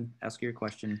go ahead and ask your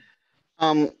question.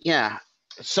 Yeah.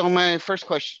 So my first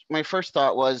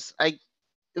thought was,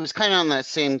 it was kind of on that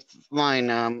same line.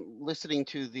 Listening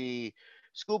to the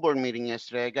school board meeting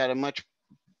yesterday, I got a much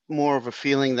more of a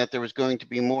feeling that there was going to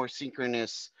be more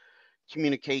synchronous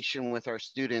communication with our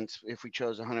students if we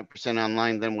chose 100%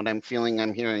 online than what I'm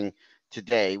hearing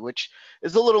today, which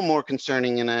is a little more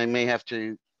concerning, and I may have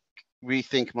to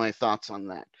rethink my thoughts on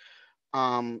that.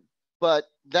 But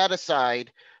that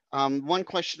aside, one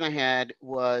question I had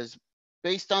was,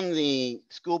 based on the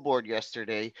school board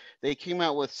yesterday, they came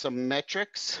out with some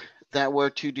metrics that were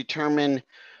to determine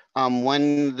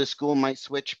when the school might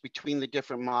switch between the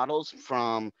different models,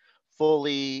 from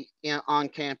fully on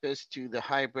campus to the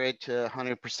hybrid to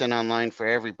 100% online for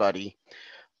everybody.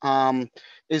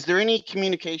 Is there any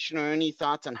communication or any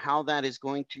thoughts on how that is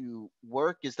going to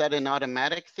work? Is that an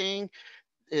automatic thing?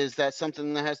 Is that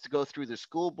something that has to go through the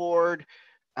school board?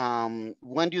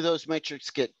 When do those metrics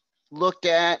get looked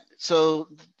at? So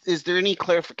is there any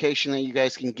clarification that you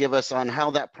guys can give us on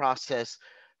how that process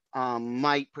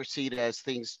might proceed as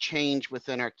things change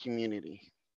within our community?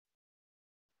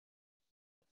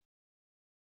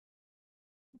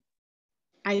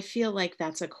 I feel like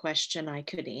that's a question I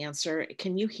could answer.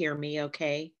 Can you hear me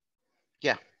okay?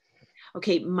 Yeah.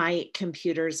 Okay, my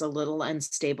computer's a little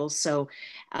unstable. So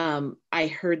I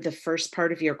heard the first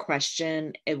part of your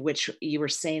question, in which you were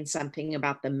saying something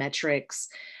about the metrics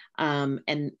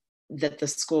and that the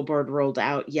school board rolled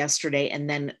out yesterday, and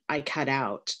then I cut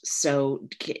out. So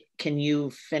can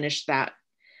you finish that?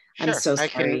 Sure, I'm so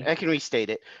sorry. I can restate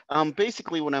it.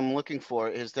 Basically, what I'm looking for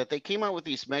is that they came out with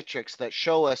these metrics that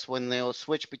show us when they'll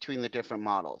switch between the different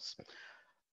models.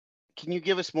 Can you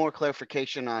give us more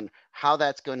clarification on how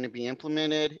that's going to be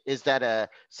implemented? Is that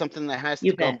something that has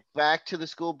to go back to the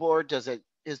school board?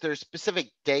 Is there a specific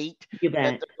date that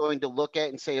they're going to look at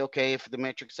and say, okay, if the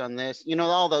metrics on this,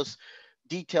 all those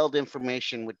detailed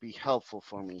information would be helpful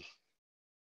for me.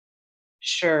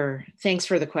 Sure. Thanks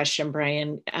for the question,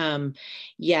 Brian.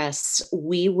 Yes,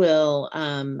 we will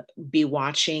be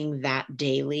watching that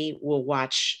daily. We'll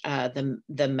watch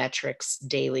the metrics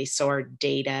daily. So our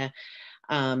data,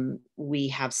 we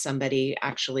have somebody,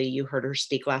 actually, you heard her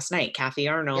speak last night, Kathy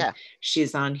Arnold. Yeah.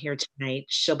 She's on here tonight.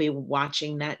 She'll be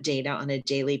watching that data on a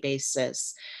daily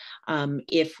basis.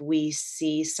 If we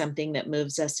see something that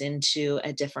moves us into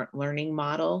a different learning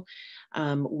model,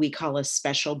 we call a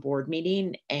special board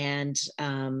meeting, and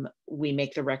we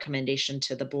make the recommendation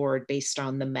to the board based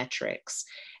on the metrics,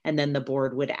 and then the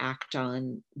board would act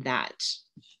on that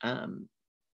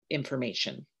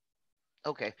information.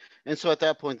 Okay, and so at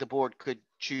that point, the board could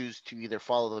choose to either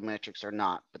follow the metrics or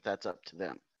not, but that's up to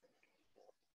them.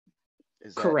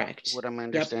 Is that correct? What I'm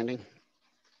understanding? Yep.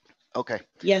 Okay.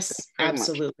 Yes,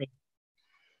 absolutely.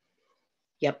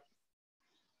 Yep.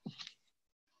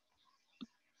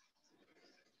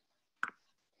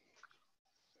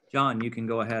 John, you can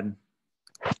go ahead.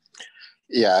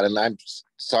 Yeah, and I'm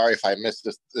sorry if I missed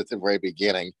this at the very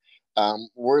beginning.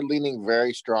 We're leaning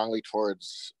very strongly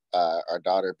towards our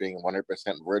daughter being 100%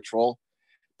 virtual,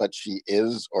 but she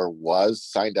is or was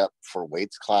signed up for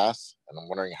weights class, and I'm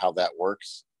wondering how that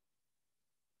works.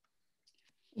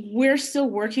 We're still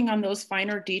working on those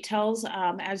finer details.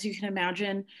 As you can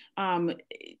imagine,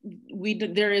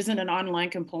 there isn't an online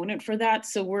component for that.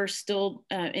 So we're still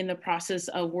in the process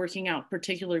of working out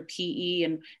particular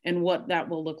PE and what that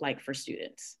will look like for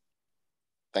students.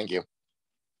 Thank you.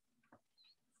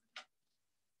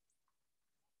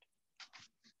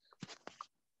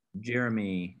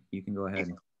 Jeremy, you can go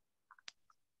ahead.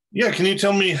 Yeah, can you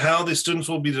tell me how the students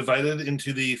will be divided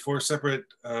into the 4 separate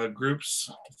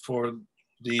groups for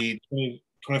the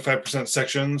 25%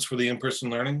 sections for the in-person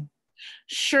learning?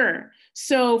 Sure.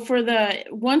 So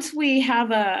once we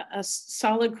have a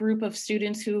solid group of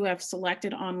students who have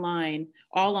selected online,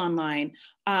 all online,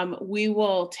 we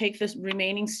will take the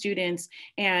remaining students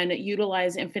and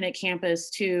utilize Infinite Campus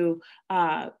to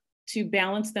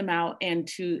balance them out and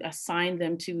to assign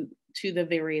them to the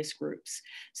various groups.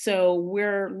 So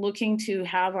we're looking to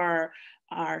have our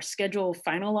schedule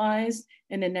finalized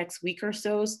in the next week or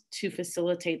so to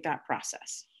facilitate that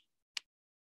process.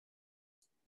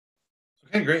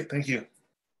 Okay, great. Thank you.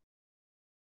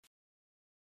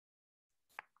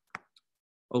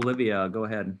 Olivia, go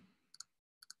ahead.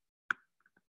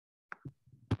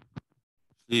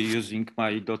 Using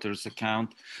my daughter's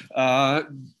account.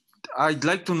 I'd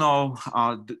like to know,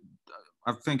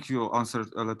 I think you answered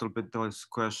a little bit this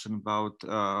question about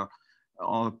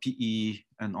PE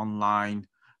and online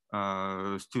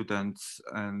students,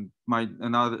 and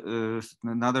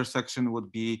another section would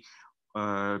be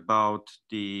about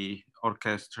the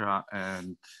orchestra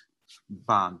and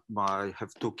band. I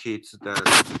have 2 kids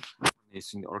that one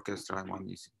is in the orchestra and one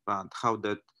is in band. How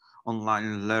that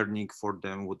online learning for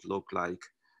them would look like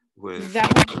with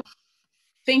that.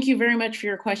 Thank you very much for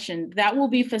your question. That will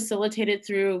be facilitated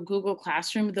through Google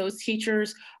Classroom. Those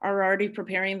teachers are already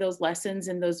preparing those lessons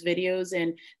and those videos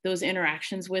and those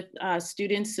interactions with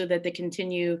students so that they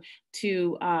continue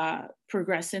to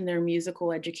progress in their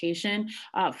musical education.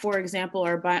 For example,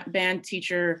 our band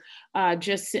teacher,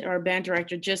 our band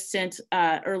director just sent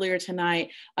earlier tonight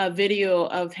a video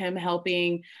of him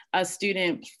helping a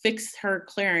student fix her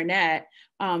clarinet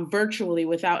virtually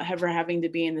without ever having to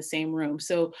be in the same room.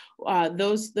 So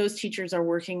those teachers are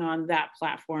working on that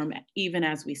platform even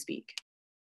as we speak.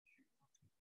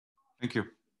 Thank you.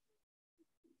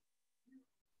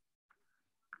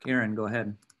 Karen, go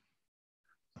ahead.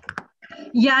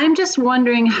 Yeah, I'm just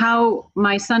wondering how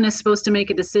my son is supposed to make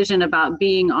a decision about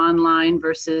being online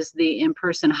versus the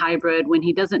in-person hybrid when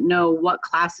he doesn't know what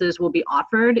classes will be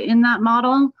offered in that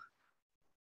model.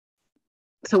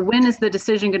 So when is the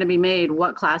decision going to be made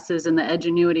what classes in the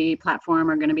Edgenuity platform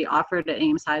are going to be offered at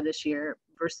Ames High this year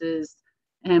versus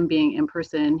him being in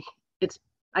person? It's,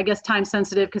 I guess, time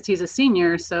sensitive because he's a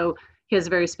senior, so he has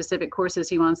very specific courses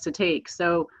he wants to take.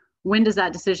 So when does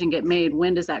that decision get made?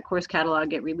 When does that course catalog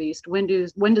get released? When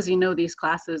does he know these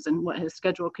classes and what his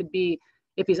schedule could be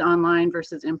if he's online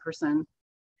versus in person?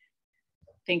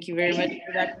 Thank you very much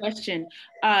for that question.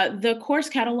 The course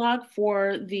catalog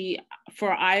for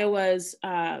Iowa's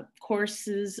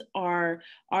courses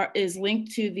is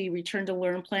linked to the Return to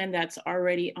Learn plan that's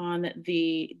already on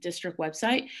the district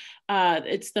website.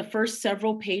 It's the first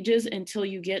several pages until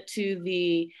you get to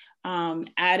the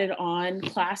added on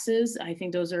classes. I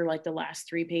think those are like the last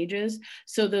 3 pages.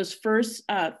 So those first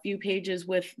few pages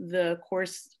with the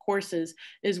courses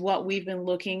is what we've been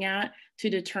looking at to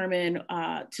determine,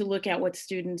 to look at what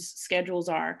students' schedules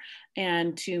are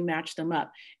and to match them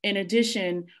up. In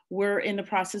addition, we're in the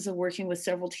process of working with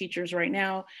several teachers right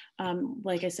now,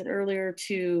 like I said earlier,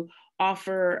 to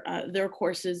offer their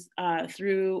courses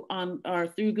through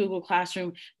Google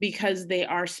Classroom because they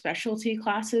are specialty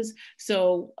classes.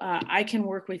 So I can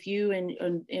work with you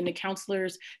and the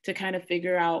counselors to kind of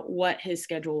figure out what his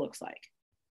schedule looks like.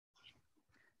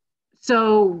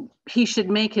 So he should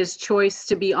make his choice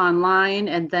to be online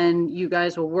and then you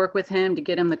guys will work with him to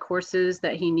get him the courses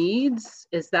that he needs?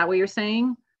 Is that what you're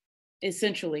saying?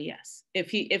 Essentially, yes.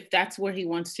 If that's what he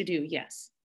wants to do,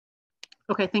 yes.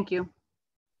 Okay, thank you.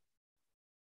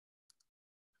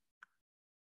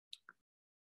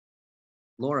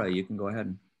 Laura, you can go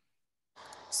ahead.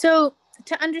 So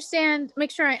to make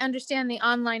sure I understand the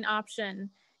online option,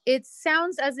 it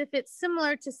sounds as if it's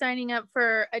similar to signing up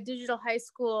for a digital high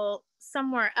school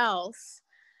somewhere else,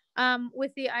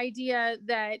 with the idea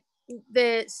that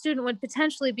the student would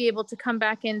potentially be able to come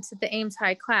back into the Ames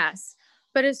High class.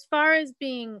 But as far as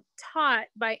being taught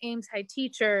by Ames High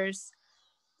teachers,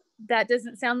 that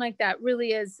doesn't sound like that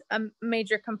really is a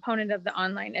major component of the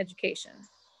online education.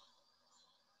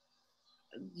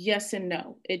 Yes and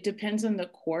no. It depends on the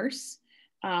course.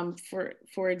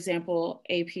 For example,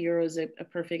 AP Euro is a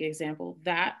perfect example.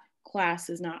 That class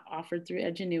is not offered through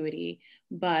Edgenuity,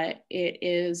 but it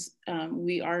is,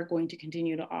 we are going to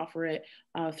continue to offer it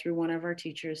through one of our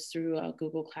teachers through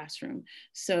Google Classroom.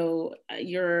 So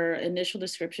your initial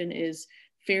description is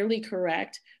fairly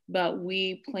correct, but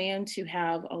we plan to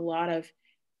have a lot of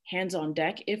hands on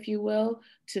deck, if you will,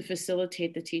 to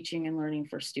facilitate the teaching and learning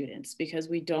for students, because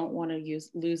we don't want to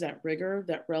lose that rigor,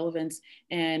 that relevance,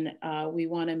 and we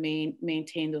want to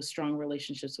maintain those strong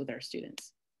relationships with our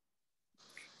students.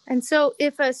 And so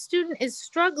if a student is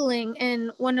struggling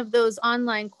in one of those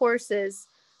online courses,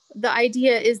 the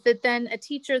idea is that then a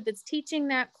teacher that's teaching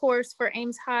that course for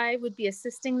Ames High would be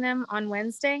assisting them on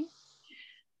Wednesday?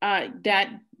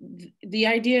 The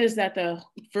idea is that the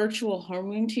virtual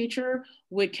homeroom teacher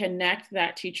would connect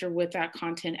that teacher with that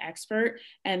content expert,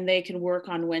 and they can work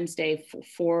on Wednesday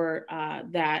for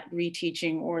that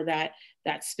reteaching or that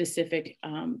specific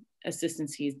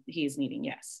assistance he's needing.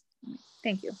 Yes.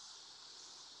 Thank you.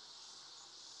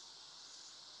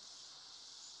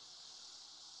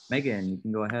 Megan, you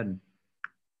can go ahead.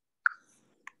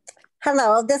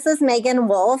 Hello, this is Megan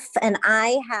Wolf, and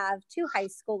I have two high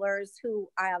schoolers who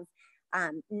have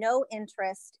no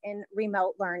interest in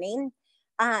remote learning.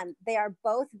 They are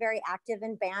both very active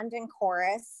in band and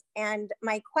chorus. And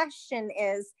my question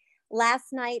is,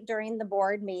 last night during the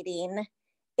board meeting,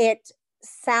 it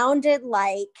sounded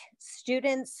like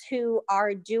students who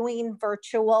are doing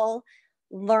virtual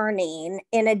learning,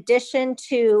 in addition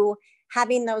to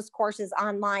having those courses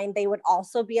online, they would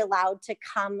also be allowed to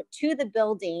come to the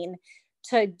building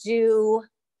to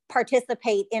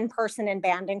participate in person in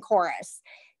band and chorus.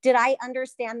 Did I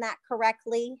understand that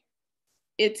correctly?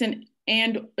 It's an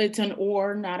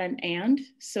or, not an and.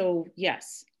 So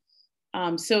yes.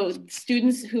 So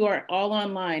students who are all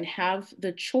online have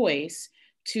the choice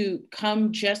to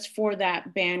come just for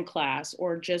that band class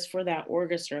or just for that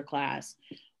orchestra class,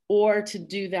 or to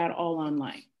do that all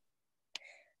online.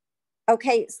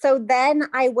 Okay, so then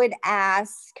I would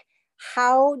ask,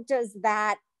 how does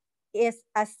that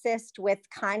assist with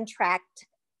contract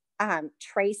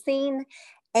tracing?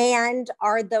 And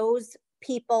are those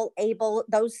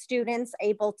students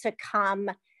able to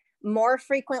come more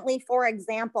frequently? For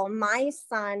example, my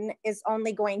son is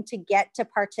only going to get to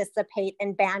participate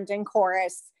in band and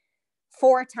chorus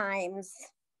 4 times,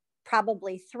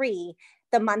 probably 3,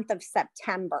 the month of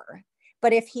September.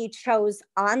 But if he chose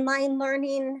online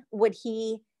learning, would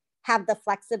he have the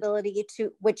flexibility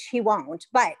to, which he won't,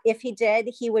 but if he did,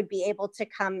 he would be able to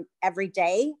come every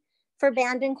day for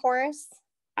band and chorus?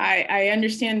 I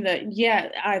understand that.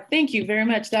 Yeah, thank you very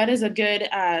much. That is a good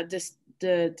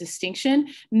distinction.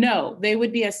 No, they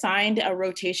would be assigned a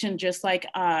rotation just like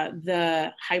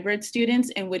the hybrid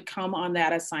students, and would come on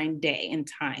that assigned day and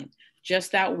time.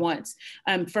 Just that once.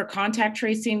 For contact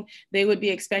tracing, they would be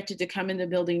expected to come in the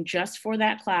building just for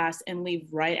that class and leave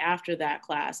right after that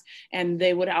class. And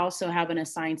they would also have an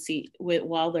assigned seat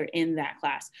while they're in that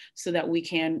class, so that we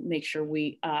can make sure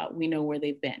we know where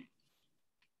they've been.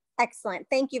 Excellent.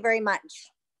 Thank you very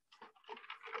much.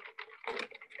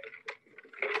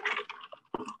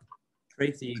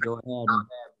 Tracy, go ahead.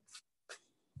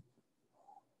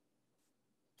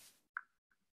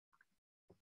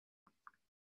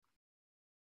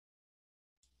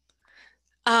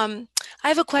 I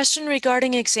have a question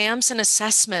regarding exams and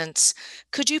assessments.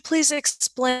 Could you please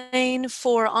explain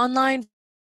for online,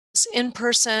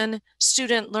 in-person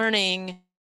student learning,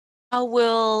 how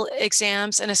will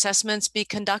exams and assessments be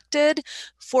conducted?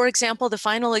 For example, the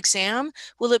final exam,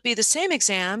 will it be the same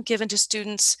exam given to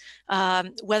students,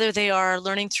 whether they are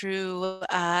learning through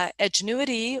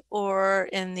Edgenuity or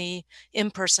in the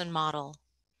in-person model?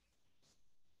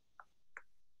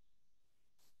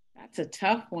 That's a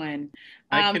tough one.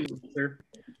 I can answer.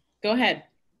 Go ahead.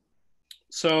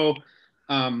 So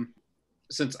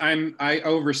since I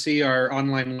oversee our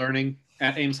online learning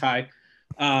at Ames High,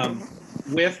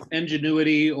 with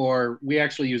Ingenuity, or we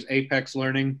actually use Apex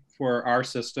Learning for our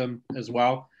system as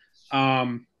well.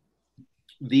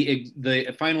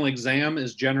 The final exam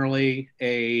is generally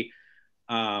it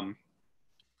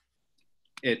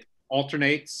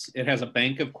alternates. It has a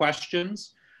bank of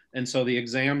questions, and so the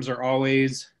exams are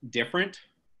always different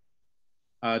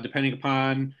depending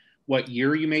upon what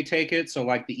year you may take it. So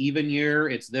like the even year,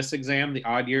 it's this exam. The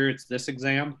odd year, it's this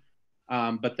exam.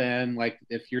 But then like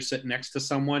if you're sitting next to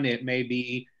someone, it may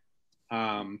be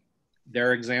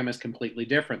their exam is completely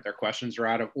different. Their questions are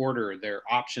out of order. Their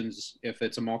options, if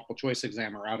it's a multiple choice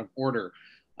exam, are out of order.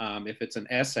 If it's an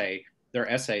essay, their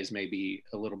essays may be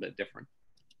a little bit different.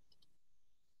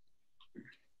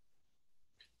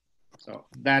 So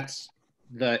that's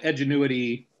the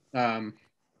Edgenuity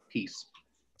piece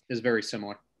is very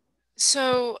similar.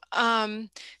 So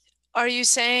are you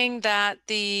saying that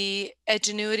the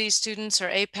Edgenuity students or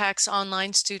APACS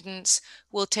online students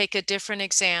will take a different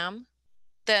exam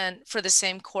than for the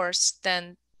same course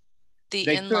than the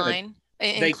inline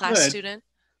in-class student?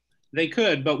 They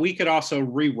could, but we could also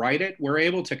rewrite it. We're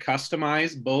able to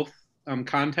customize both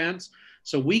contents.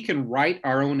 So we can write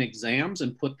our own exams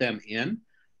and put them in.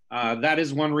 That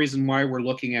is one reason why we're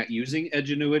looking at using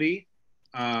Edgenuity,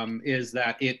 is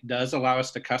that it does allow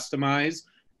us to customize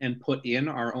and put in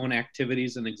our own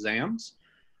activities and exams.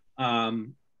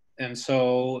 And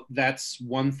so that's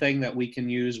one thing that we can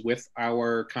use with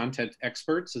our content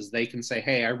experts, is they can say,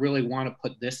 hey, I really want to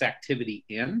put this activity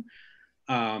in,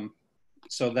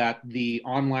 so that the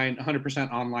online,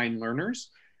 100% online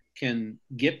learners can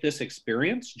get this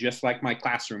experience just like my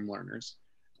classroom learners.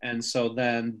 And so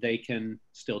then they can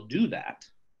still do that.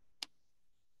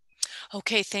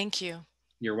 Okay, thank you.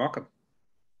 You're welcome.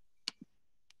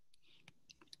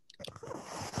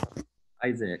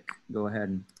 Isaac, go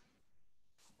ahead.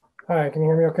 Hi, can you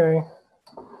hear me okay?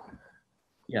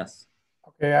 Yes.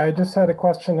 Okay, I just had a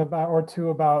question about, or two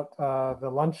about the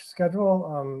lunch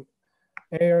schedule.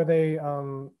 A, are they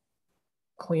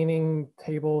cleaning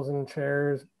tables and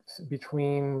chairs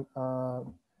between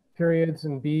periods?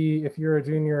 And B, if you're a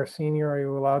junior or senior, are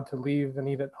you allowed to leave and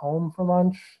eat at home for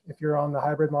lunch if you're on the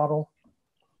hybrid model?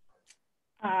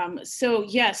 So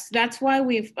yes, that's why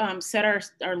we've set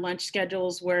our lunch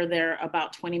schedules where they're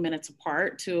about 20 minutes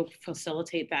apart to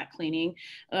facilitate that cleaning.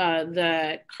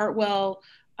 The Cartwell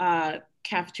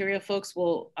cafeteria folks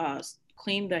will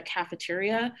clean the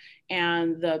cafeteria,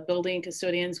 and the building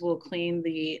custodians will clean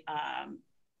the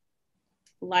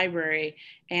library,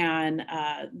 and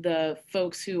the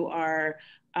folks who are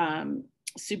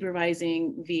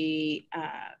supervising the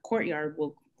courtyard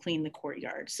will clean the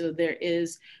courtyard. So there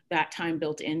is that time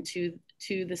built into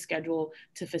the schedule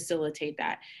to facilitate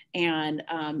that. And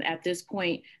at this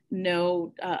point,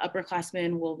 no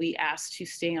upperclassmen will be asked to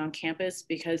stay on campus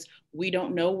because we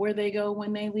don't know where they go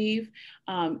when they leave.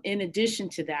 In addition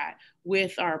to that,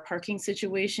 with our parking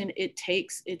situation,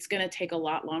 it's gonna take a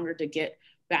lot longer to get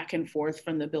back and forth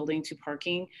from the building to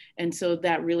parking. And so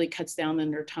that really cuts down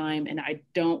on their time. And I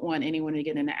don't want anyone to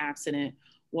get in an accident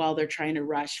while they're trying to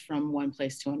rush from one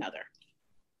place to another.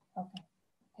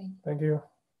 Okay, thank you.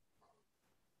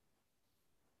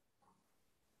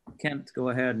 Kent, go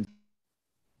ahead.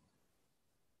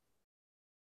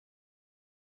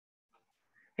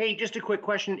 Hey, just a quick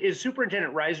question. Is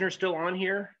Superintendent Reisner still on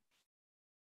here?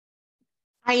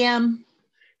 I am.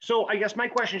 So I guess my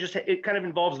question just, it kind of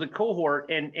involves the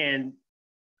cohort and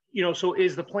you know, so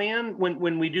is the plan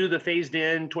when we do the phased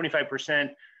in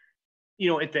 25%, you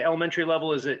know, at the elementary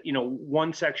level, is it, you know,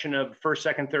 one section of first,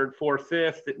 second, third, fourth,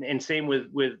 fifth, and same with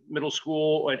middle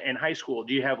school and high school?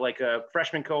 Do you have like a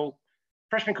freshman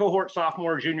cohort,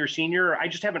 sophomore, junior, senior? I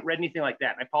just haven't read anything like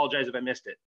that. I apologize if I missed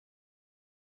it.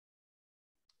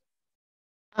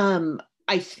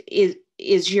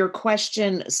 Is your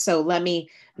question, so let me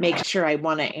make sure I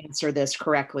want to answer this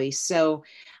correctly. So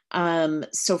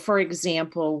for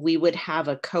example, we would have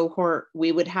a cohort,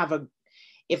 we would have a,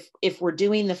 if we're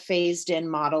doing the phased in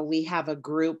model, we have a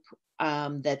group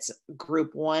that's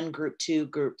group 1, group 2,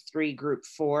 group 3, group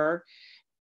 4,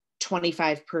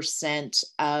 25%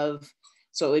 of,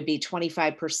 so it would be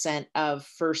 25% of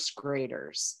first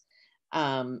graders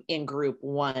in group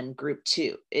 1, group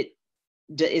 2.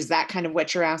 Is that kind of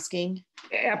what you're asking?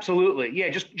 Absolutely. Yeah,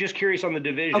 just curious on the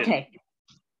division.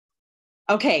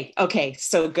 Okay.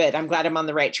 So good. I'm glad I'm on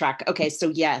the right track. Okay, so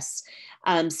yes.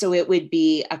 So it would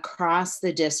be across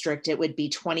the district, it would be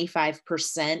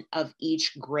 25% of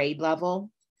each grade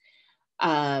level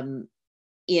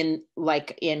in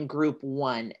group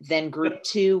 1. Then group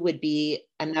 2 would be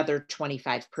another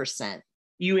 25%.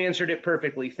 You answered it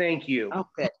perfectly. Thank you. Oh,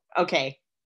 good. Okay.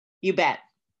 You bet.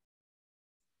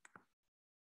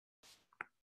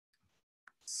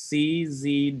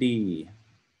 CZD.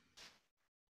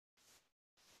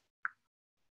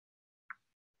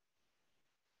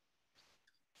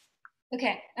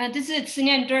 Okay, this is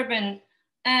Sinyan Durban,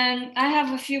 and I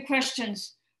have a few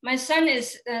questions. My son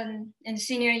is in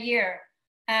senior year,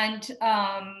 and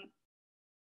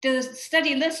the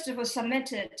study list was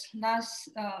submitted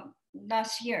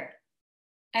last year.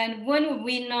 And when will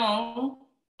we know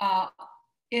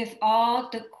if all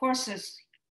the courses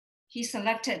he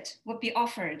selected would be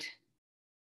offered?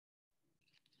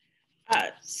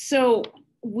 So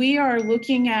we are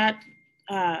looking at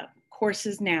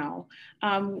courses now.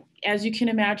 As you can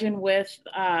imagine, with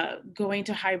going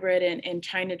to hybrid and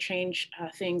trying to change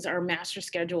things, our master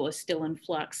schedule is still in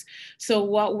flux. So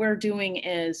what we're doing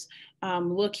is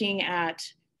looking at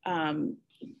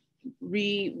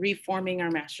reforming our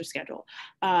master schedule.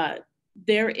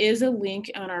 There is a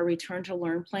link on our Return to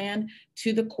Learn plan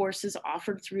to the courses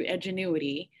offered through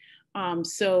Edgenuity.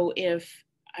 So if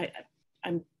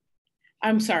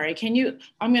I'm sorry,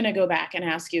 I'm gonna go back and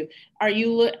ask you, are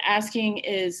you asking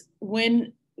is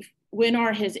when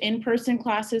are his in-person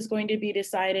classes going to be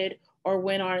decided, or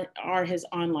when are his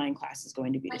online classes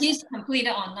going to be decided? He's completed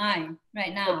online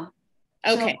right now.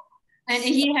 Okay. So, and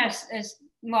he has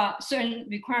certain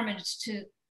requirements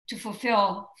to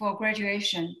fulfill for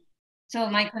graduation. So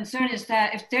my concern is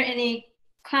that if there are any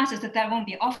classes that won't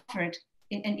be offered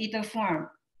in either form.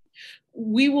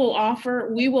 We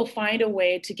will find a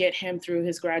way to get him through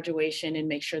his graduation and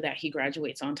make sure that he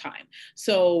graduates on time.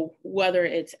 So whether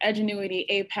it's Edgenuity,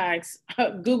 Apex,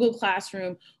 Google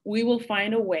Classroom, we will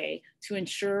find a way to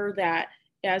ensure that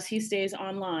as he stays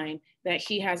online, that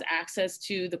he has access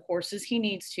to the courses he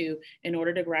needs to in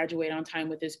order to graduate on time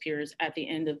with his peers at the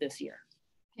end of this year.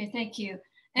 Okay, thank you.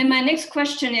 And my next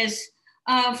question is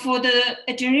for the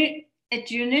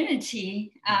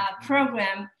Edgenuity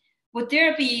program, would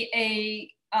there be a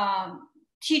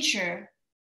teacher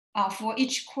for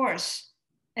each course?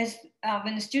 As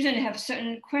when the student have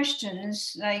certain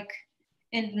questions, like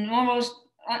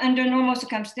under normal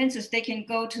circumstances, they can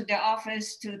go to their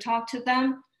office to talk to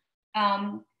them.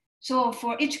 So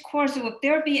for each course, would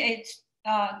there be a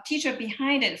teacher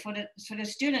behind it for the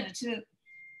student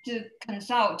to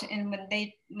consult and when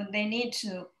they need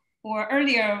to? Or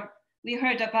earlier, we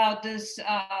heard about this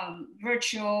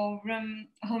virtual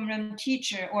homeroom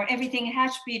teacher, or everything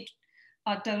has to be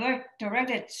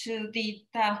directed to the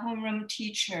homeroom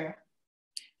teacher.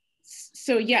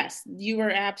 So yes, you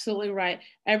are absolutely right.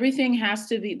 Everything has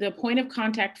to be, the point of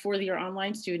contact for your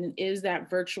online student is that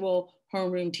virtual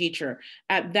homeroom teacher.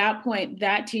 At that point,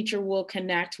 that teacher will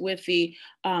connect with the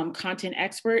content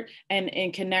expert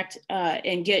and connect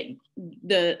and get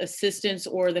the assistance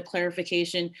or the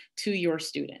clarification to your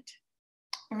student.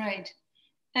 Right.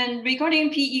 And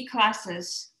regarding PE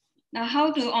classes, now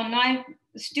how do online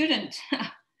students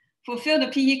fulfill the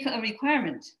PE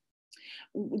requirement?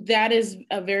 That is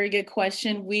a very good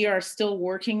question. We are still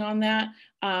working on that.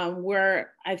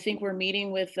 I think we're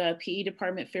meeting with the PE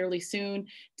department fairly soon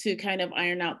to kind of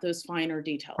iron out those finer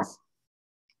details.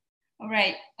 All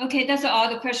right. Okay, that's all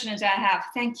the questions I have.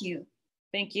 Thank you.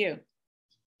 Thank you.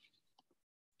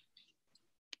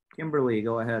 Kimberly,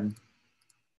 go ahead.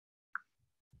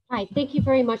 Hi, thank you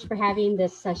very much for having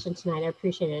this session tonight. I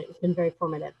appreciate it. It's been very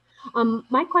formative.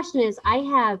 My question is, I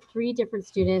have 3 different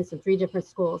students in 3 different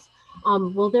schools.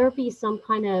 Will there be some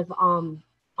kind of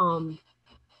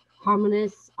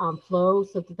harmonious flow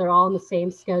so that they're all on the same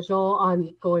schedule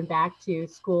on going back to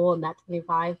school in that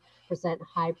 25%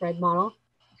 hybrid model?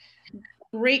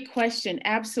 Great question.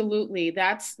 Absolutely.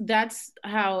 That's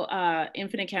how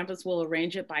Infinite Campus will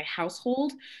arrange it by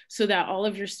household, so that all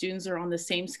of your students are on the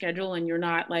same schedule and you're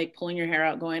not like pulling your hair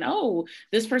out going, oh,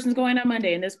 this person's going on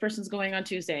Monday and this person's going on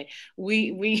Tuesday.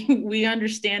 We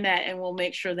understand that, and we'll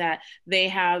make sure that they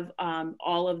have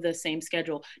all of the same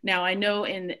schedule. Now, I know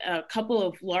in a couple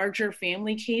of larger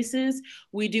family cases,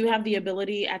 we do have the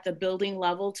ability at the building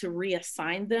level to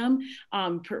reassign them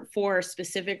for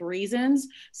specific reasons.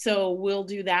 So we'll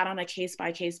do that on a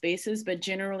case-by-case basis, but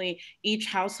generally each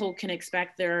household can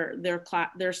expect their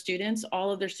students, all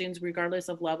of their students, regardless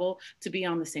of level, to be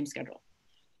on the same schedule.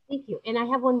 Thank you. And I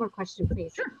have one more question,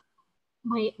 please. Sure.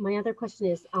 My other question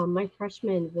is, my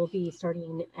freshmen will be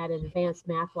starting at an advanced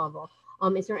math level.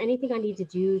 Is there anything I need to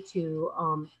do to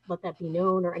let that be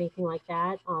known or anything like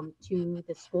that to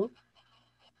the school?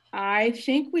 I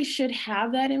think we should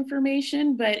have that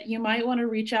information, but you might want to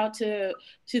reach out to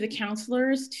the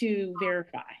counselors to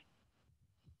verify.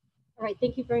 All right,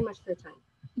 thank you very much for your time.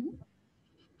 Mm-hmm.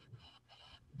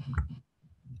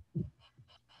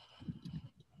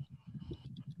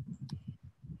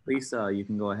 Lisa, you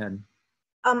can go ahead.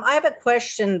 I have a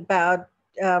question about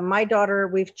my daughter.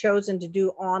 We've chosen to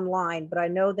do online, but I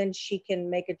know then she can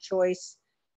make a choice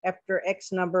after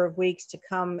X number of weeks to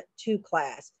come to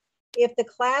class. If the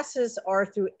classes are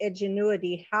through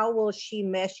Edgenuity, how will she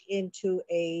mesh into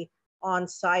a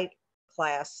on-site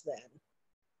class then?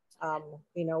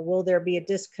 You know, will there be a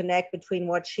disconnect between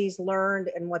what she's learned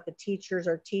and what the teachers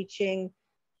are teaching?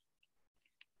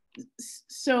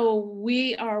 So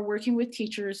we are working with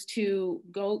teachers to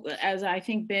go, as I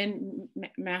think Ben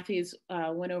Matthews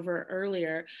went over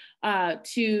earlier,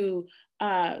 to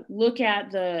look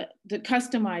at the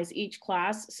customize each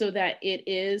class so that it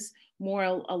is more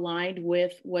aligned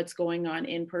with what's going on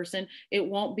in person. It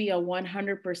won't be a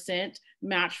 100%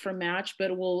 match for match,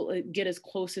 but we'll get as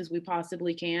close as we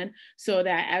possibly can so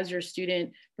that as your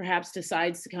student perhaps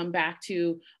decides to come back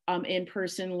to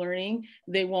in-person learning,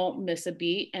 they won't miss a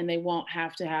beat and they won't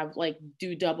have to have like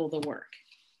do double the work.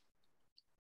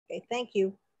 Okay, thank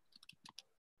you.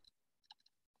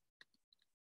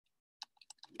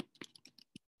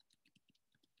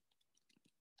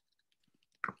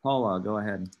 Paula, go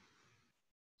ahead.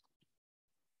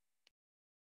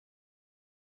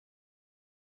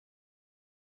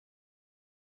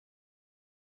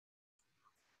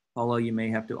 Paula, you may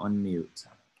have to unmute.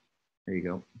 There you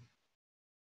go.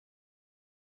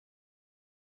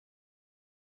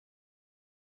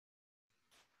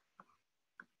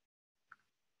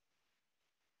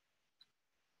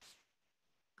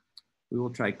 We will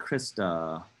try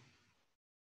Krista.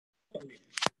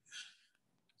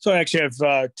 So I actually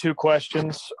have two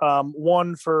questions.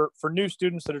 One for new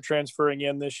students that are transferring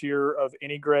in this year of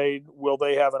any grade, will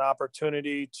they have an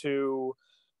opportunity to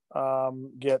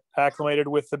get acclimated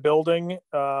with the building,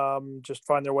 just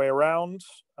find their way around?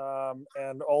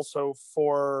 And also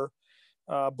for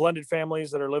blended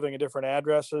families that are living at different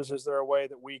addresses, is there a way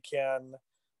that we can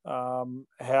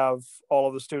have all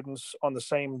of the students on the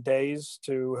same days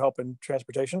to help in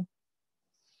transportation?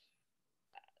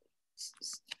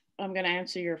 I'm going to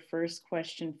answer your first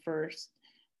question first.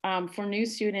 For new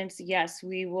students, yes,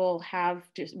 we will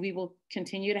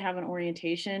continue to have an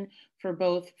orientation for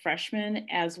both freshmen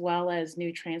as well as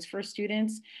new transfer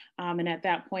students. And at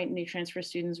that point, new transfer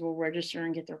students will register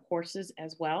and get their courses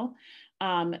as well.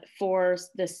 For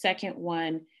the second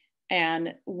one,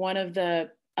 and one of the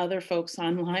other folks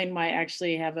online might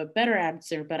actually have a better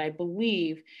answer, but I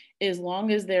believe as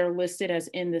long as they're listed as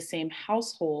in the same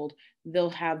household, they'll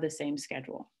have the same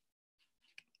schedule.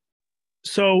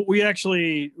 So we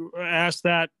actually asked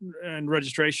that in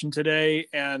registration today,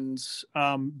 and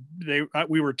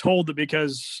we were told that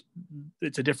because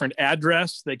it's a different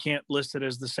address, they can't list it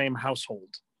as the same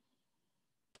household.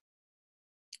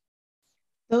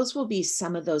 Those will be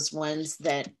some of those ones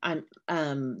that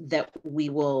that we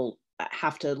will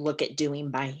have to look at doing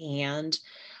by hand.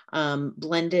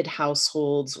 Blended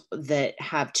households that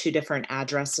have two different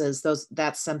addresses,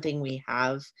 that's something we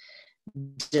have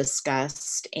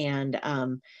discussed,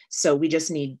 and so we just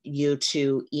need you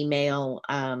to email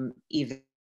either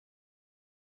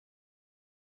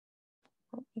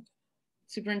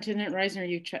Superintendent Reisner,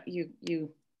 you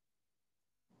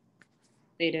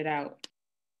faded out.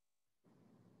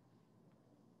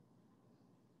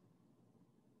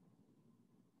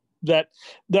 That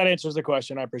answers the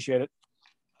question. I appreciate it.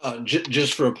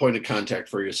 Just for a point of contact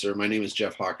for you, sir, my name is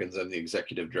Jeff Hawkins. I'm the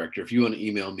executive director. If you want to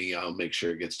email me, I'll make sure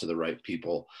it gets to the right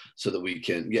people so that we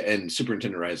can, yeah, and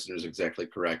Superintendent Reisner is exactly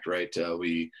correct, right?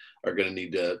 We are going to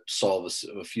need to solve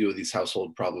a few of these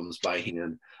household problems by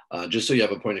hand. Just so you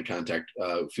have a point of contact,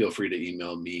 feel free to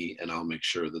email me and I'll make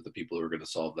sure that the people who are going to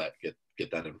solve that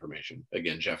get that information.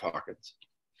 Again, Jeff Hawkins.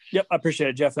 Yep, I appreciate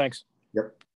it, Jeff. Thanks.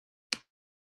 Yep.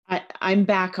 I'm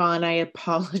back on. I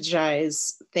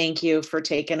apologize. Thank you for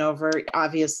taking over.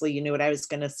 Obviously, you knew what I was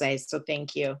going to say, so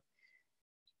thank you.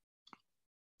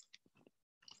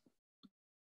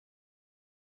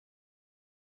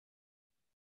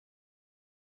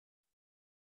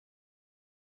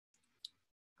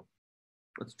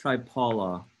 Let's try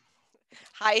Paula.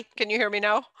 Hi, can you hear me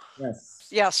now? Yes.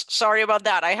 Yes, sorry about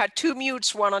that. I had two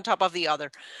mutes, one on top of the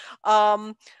other.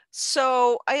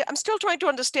 So I'm still trying to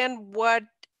understand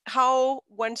how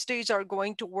Wednesdays are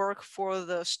going to work for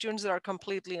the students that are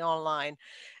completely online.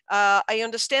 I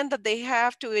understand that they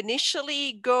have to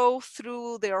initially go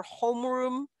through their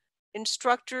homeroom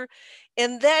instructor,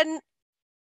 and then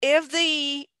if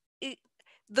the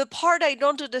part I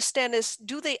don't understand is,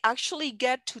 do they actually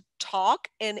get to talk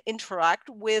and interact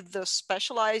with the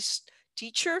specialized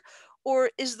teacher,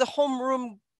 or is the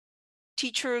homeroom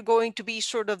teacher going to be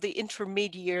sort of the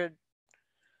intermediate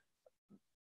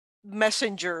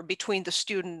messenger between the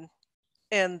student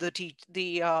and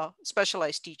the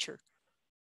specialized teacher?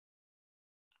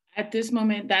 At this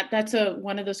moment, that's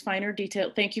one of those finer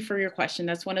details. Thank you for your question.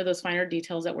 That's one of those finer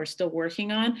details that we're still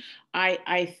working on.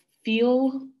 I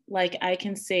feel like I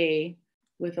can say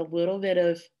with a little bit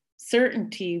of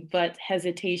certainty, but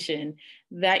hesitation,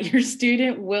 that your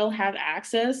student will have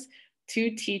access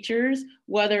to teachers,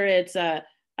 whether it's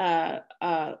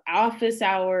office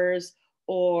hours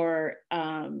or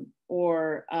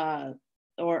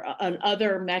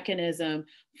another mechanism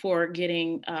for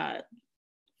getting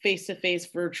face-to-face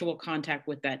virtual contact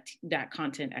with that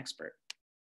content expert.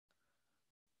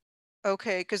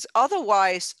 Okay, because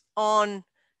otherwise on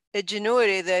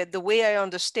Ingenuity, the way I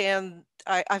understand,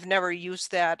 I've never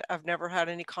used that. I've never had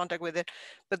any contact with it,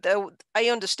 but I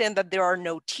understand that there are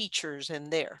no teachers in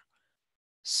there.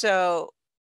 So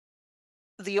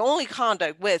the only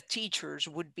contact with teachers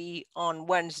would be on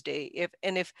Wednesday.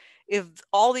 If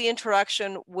all the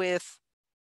interaction with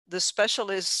the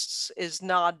specialists is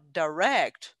not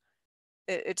direct,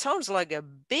 it sounds like a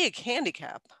big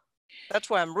handicap. That's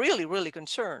why I'm really, really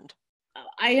concerned.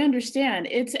 I understand.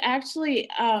 It's actually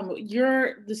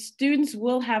the students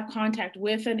will have contact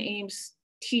with an Ames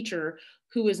teacher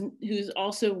who's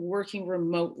also working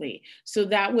remotely. So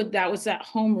that was that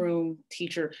homeroom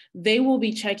teacher. They will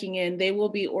be checking in. They will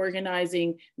be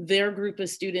organizing their group of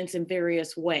students in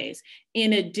various ways.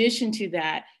 In addition to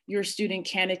that, your student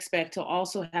can expect to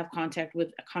also have contact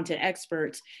with content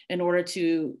experts in order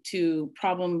to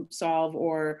problem solve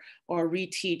or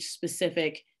reteach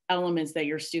specific elements that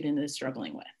your student is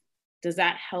struggling with. Does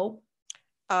that help?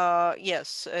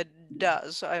 Yes, it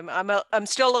does. I'm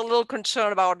still a little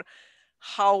concerned about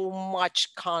how much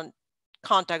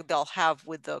contact they'll have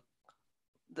with the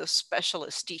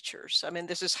specialist teachers. I mean,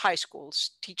 this is high school.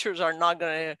 Teachers are not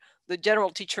going to, the general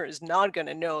teacher is not going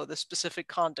to know the specific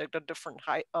contact of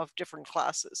different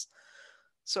classes.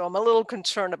 So I'm a little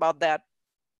concerned about that.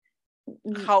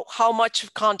 How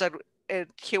much contact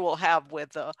he will have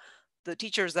with the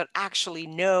teachers that actually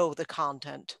know the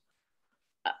content.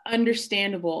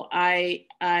 Understandable. I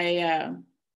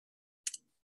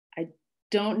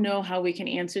don't know how we can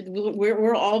answer.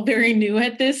 We're all very new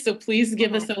at this, so please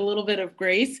give us a little bit of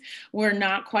grace. We're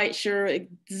not quite sure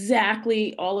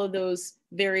exactly all of those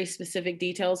very specific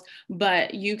details,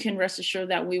 but you can rest assured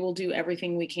that we will do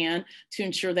everything we can to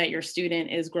ensure that your student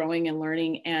is growing and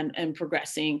learning and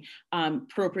progressing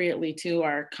appropriately to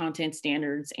our content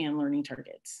standards and learning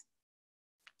targets.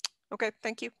 Okay,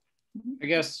 thank you. I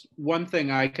guess one thing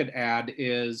I could add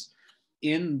is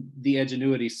in the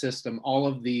Edgenuity system, all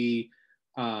of the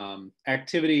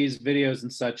activities, videos,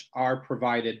 and such are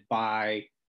provided by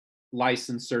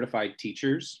licensed certified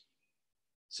teachers.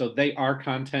 So they are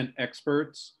content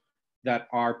experts that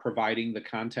are providing the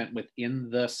content within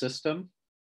the system.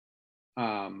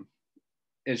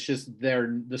 It's just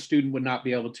the student would not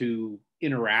be able to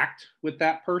interact with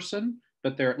that person,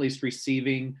 but they're at least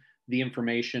receiving the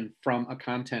information from a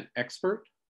content expert.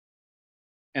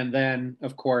 And then,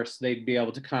 of course, they'd be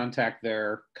able to contact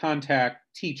their contact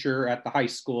teacher at the high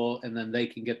school, and then they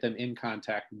can get them in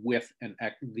contact with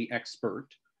the expert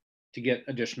to get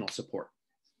additional support.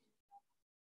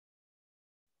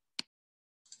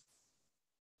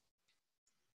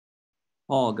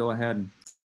 Paul, go ahead.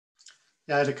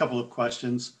 Yeah, I had a couple of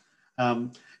questions.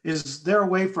 Is there a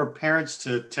way for parents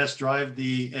to test drive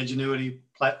the Edgenuity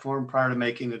platform prior to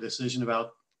making a decision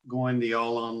about going the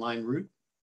all online route?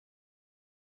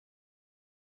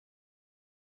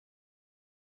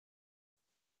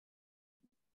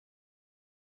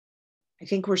 I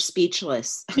think we're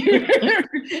speechless.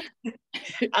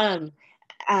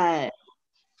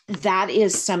 That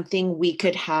is something we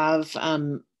could have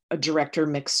Director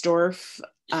Mixdorf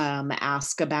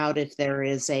ask about if there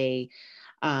is a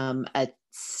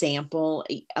sample.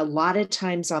 A lot of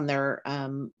times on their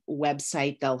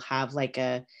website, they'll have like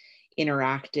a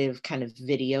interactive kind of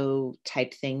video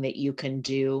type thing that you can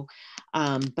do.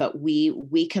 But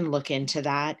we can look into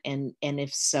that, and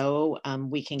if so,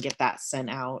 we can get that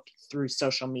sent out through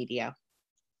social media.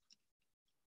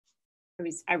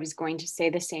 I was going to say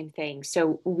the same thing.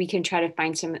 So we can try to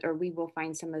find some, or we will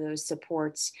find some of those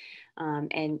supports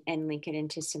and link it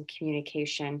into some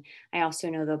communication. I also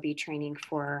know there'll be training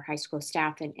for high school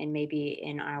staff and maybe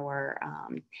in our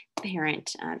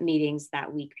parent meetings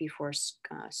that week before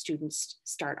students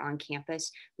start on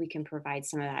campus, we can provide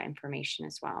some of that information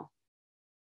as well.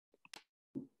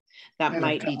 That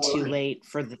might be too late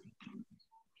for the,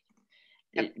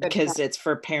 because it's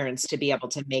for parents to be able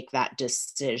to make that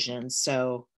decision.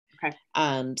 So, okay.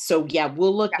 So yeah,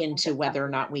 we'll look into whether or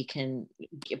not we can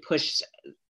push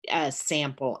a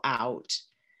sample out.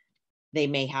 They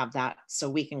may have that, so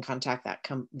we can contact that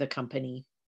the company.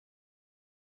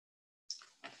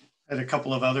 I had a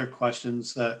couple of other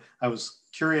questions. I was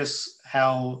curious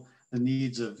how the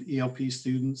needs of ELP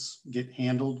students get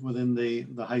handled within the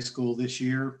high school this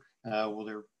year.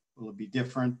 Will it be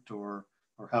different, or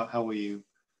how will you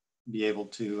be able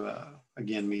to,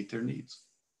 again, meet their needs?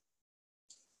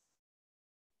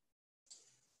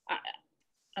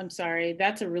 I'm sorry,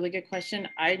 that's a really good question.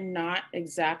 I'm not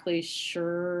exactly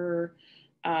sure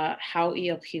how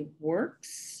ELP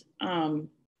works.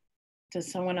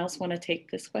 Does someone else want to take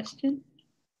this question?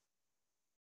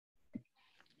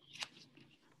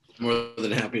 more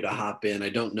than happy to hop in. I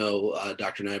don't know,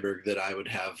 Dr. Nyberg, that I would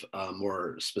have a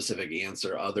more specific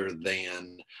answer other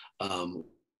than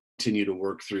continue to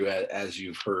work through, as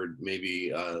you've heard,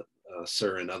 maybe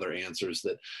Sir and other answers,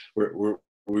 that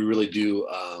we really do,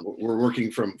 we're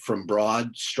working from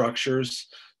broad structures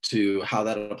to how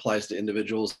that applies to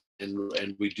individuals.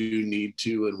 And we do need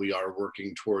to, and we are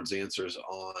working towards answers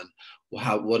on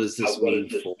what does this mean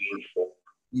for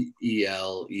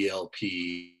EL, ELP,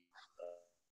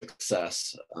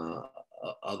 success,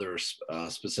 other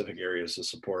specific areas of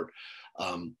support.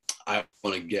 I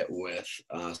want to get with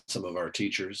some of our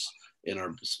teachers in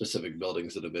our specific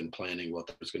buildings that have been planning what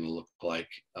that's going to look like,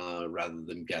 rather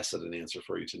than guess at an answer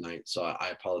for you tonight. So I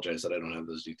apologize that I don't have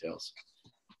those details.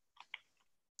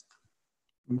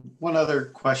 One other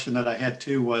question that I had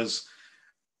too was,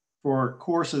 for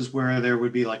courses where there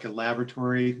would be like a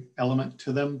laboratory element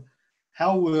to them,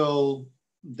 how will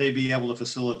they be able to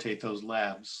facilitate those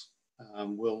labs?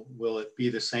 Will it be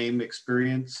the same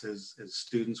experience as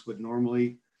students would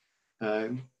normally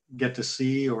get to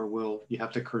see, or will you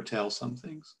have to curtail some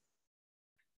things?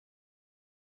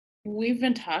 We've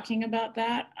been talking about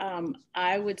that.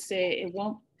 I would say it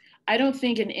won't, I don't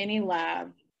think in any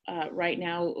lab right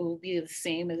now it will be the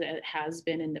same as it has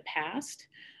been in the past,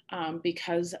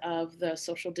 because of the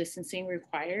social distancing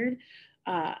required.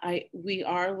 We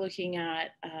are looking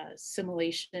at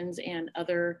simulations and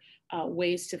other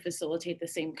ways to facilitate the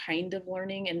same kind of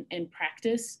learning and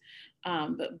practice,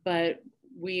 but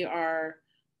we are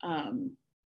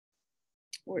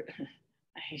we're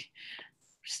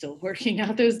still working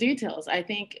out those details. I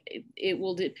think it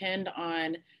will depend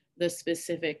on the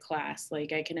specific class.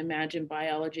 Like, I can imagine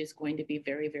biology is going to be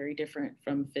very, very different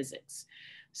from physics.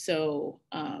 So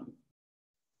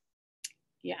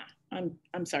yeah,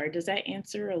 I'm sorry, does that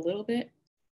answer a little bit?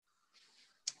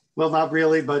 Well, not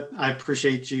really, but I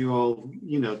appreciate you all,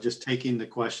 just taking the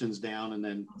questions down and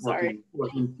then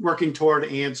working toward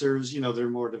answers, they're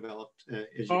more developed.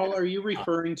 Paul, are you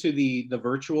referring to the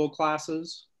virtual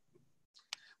classes?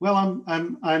 Well,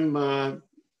 I'm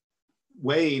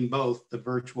weighing both the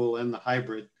virtual and the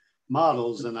hybrid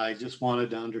models, and I just wanted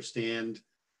to understand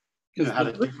how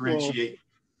to differentiate.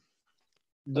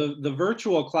 The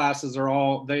virtual classes are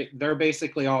all, they're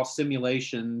basically all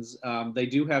simulations. They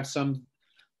do have some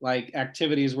like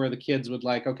activities where the kids would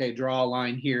like, okay, draw a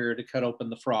line here to cut open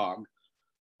the frog.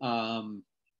 And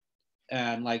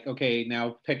like, okay,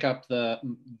 now pick up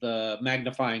the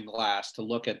magnifying glass to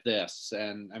look at this.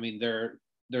 And I mean,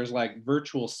 there's like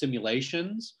virtual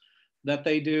simulations that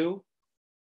they do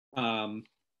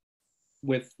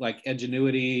with like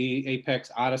Edgenuity,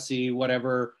 Apex, Odyssey,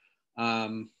 whatever,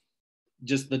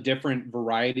 just the different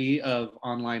variety of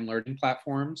online learning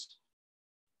platforms.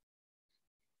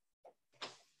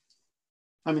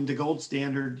 I mean, the gold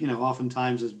standard,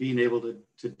 oftentimes is being able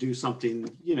to do something,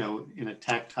 in a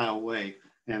tactile way.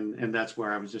 And that's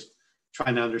where I was just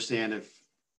trying to understand if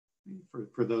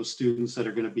for those students that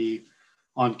are going to be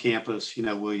on campus,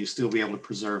 will you still be able to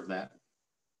preserve that?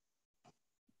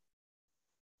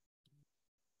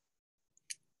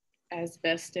 As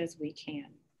best as we can.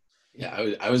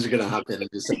 Yeah, I was going to hop in and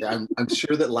just say, I'm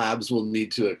sure that labs will need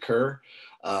to occur,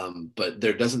 but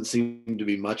there doesn't seem to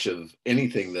be much of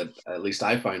anything that, at least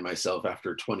I find myself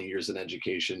after 20 years in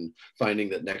education, finding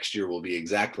that next year will be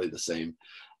exactly the same.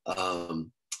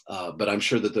 But I'm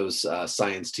sure that those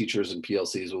science teachers and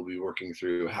PLCs will be working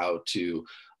through how to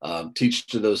teach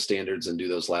to those standards and do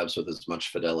those labs with as much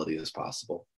fidelity as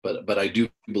possible. But I do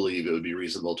believe it would be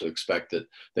reasonable to expect that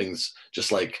things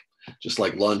just like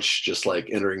lunch, just like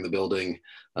entering the building,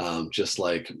 just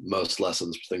like most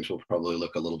lessons, things will probably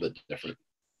look a little bit different.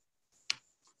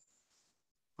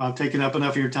 I've taken up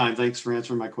enough of your time. Thanks for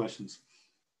answering my questions.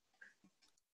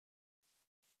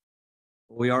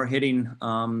 We are hitting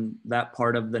that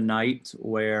part of the night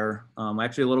where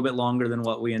actually a little bit longer than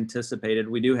what we anticipated.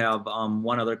 We do have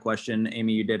one other question.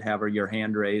 Amy, you did have your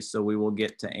hand raised, so we will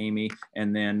get to Amy.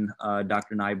 And then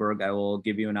Dr. Nyberg, I will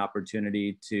give you an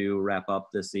opportunity to wrap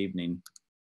up this evening.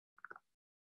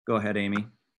 Go ahead, Amy.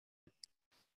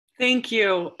 Thank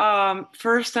you.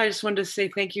 First, I just wanted to say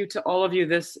thank you to all of you.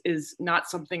 This is not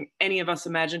something any of us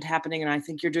imagined happening, and I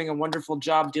think you're doing a wonderful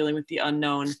job dealing with the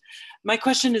unknown. My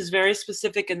question is very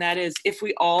specific, and that is, if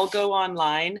we all go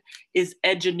online, is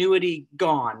Edgenuity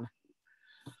gone?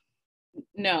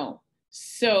 No.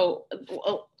 So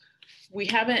we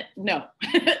haven't, no.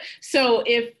 So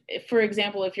if, for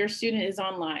example, if your student is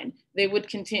online, they would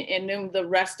continue, and then the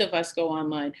rest of us go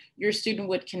online, your student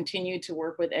would continue to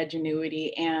work with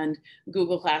Edgenuity and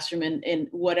Google Classroom in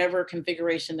whatever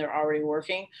configuration they're already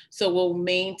working. So we'll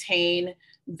maintain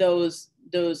those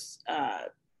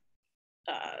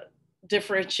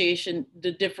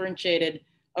the differentiated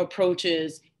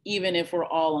approaches, even if we're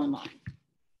all online.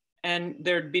 And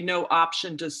there'd be no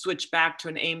option to switch back to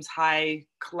an Ames High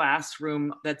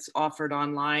classroom that's offered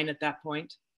online at that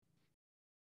point?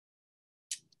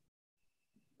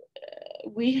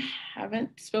 We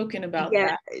haven't spoken about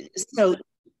that.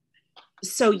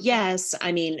 So yes,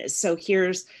 I mean, so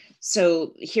here's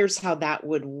how that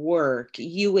would work.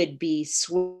 You would be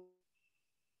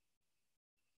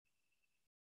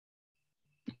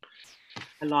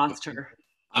I lost her.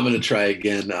 I'm going to try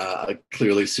again.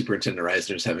 Clearly, Superintendent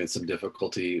Reisner is having some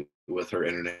difficulty with her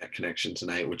internet connection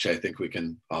tonight, which I think we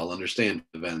can all understand.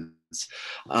 Events.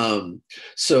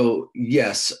 So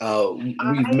yes, we've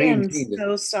maintained. I'm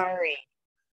so sorry.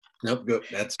 Nope, go.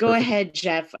 That's go perfect. ahead,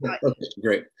 Jeff. Okay,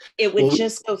 great. It would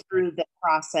just go through the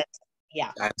process.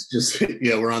 Yeah. That's just,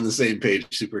 yeah, we're on the same page,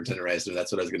 Superintendent Reisner.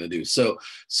 That's what I was going to do. So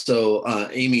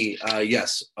Amy,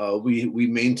 yes, we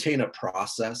maintain a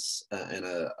process and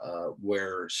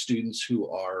where students who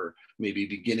are maybe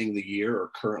beginning the year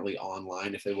or currently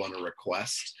online, if they want to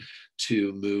request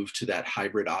to move to that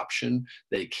hybrid option,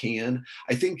 they can.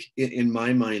 I think in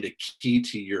my mind, a key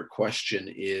to your question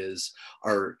is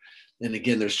and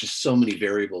again, there's just so many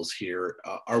variables here.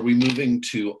 Are we moving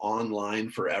to online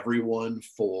for everyone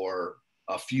for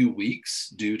a few weeks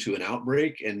due to an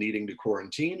outbreak and needing to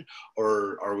quarantine?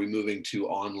 Or are we moving to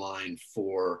online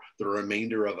for the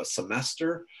remainder of a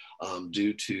semester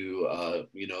due to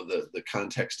the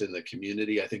context in the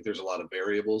community? I think there's a lot of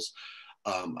variables.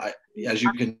 As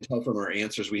you can tell from our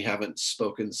answers, we haven't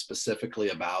spoken specifically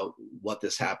about what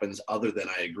this happens, other than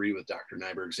I agree with Dr.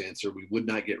 Nyberg's answer. We would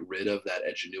not get rid of that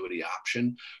Edgenuity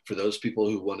option for those people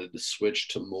who wanted to switch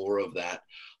to more of that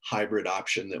hybrid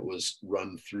option that was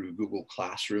run through Google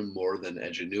Classroom more than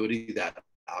Edgenuity. That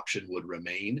option would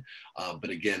remain. But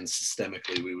again,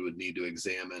 systemically, we would need to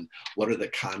examine what are the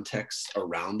contexts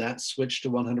around that switch to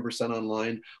 100%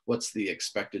 online, what's the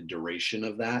expected duration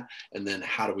of that, and then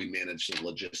how do we manage the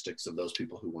logistics of those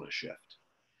people who want to shift.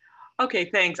 Okay,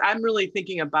 thanks. I'm really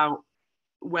thinking about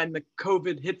when the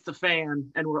COVID hits the fan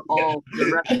and we're all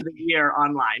the rest of the year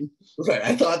online. Right,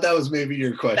 I thought that was maybe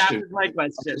your question. That was my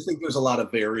question. I think there's a lot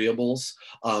of variables,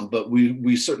 but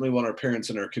we certainly want our parents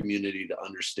and our community to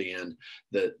understand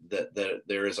that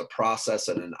there is a process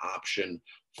and an option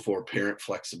for parent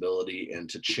flexibility and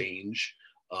to change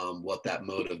what that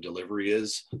mode of delivery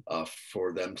is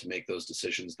for them to make those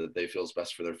decisions that they feel is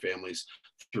best for their families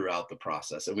throughout the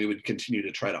process. And we would continue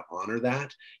to try to honor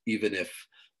that even if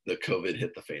the COVID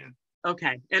hit the fan.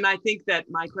 Okay, and I think that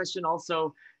my question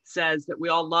also says that we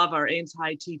all love our Ames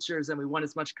High teachers and we want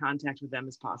as much contact with them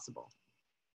as possible.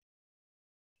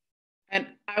 And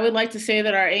I would like to say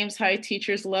that our Ames High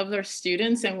teachers love their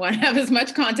students and want to have as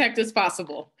much contact as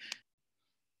possible.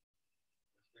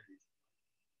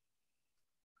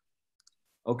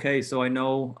 Okay, so I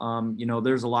know,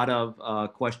 there's a lot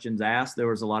of questions asked. There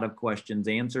was a lot of questions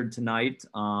answered tonight,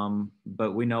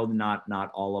 but we know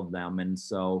not all of them. And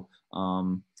so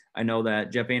I know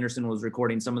that Jeff Anderson was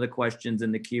recording some of the questions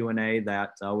in the Q&A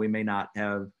that we may not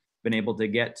have been able to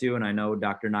get to. And I know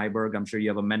Dr. Nyberg, I'm sure you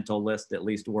have a mental list at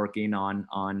least working on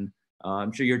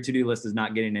I'm sure your to-do list is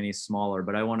not getting any smaller,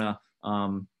 but I want to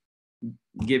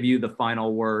give you the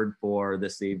final word for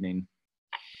this evening.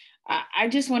 I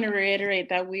just want to reiterate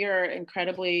that we are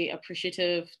incredibly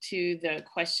appreciative to the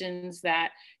questions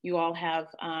that you all have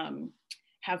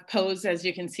posed. As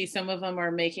you can see, some of them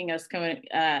are making us think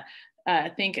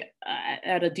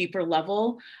at a deeper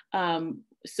level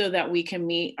so that we can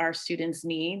meet our students'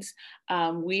 needs.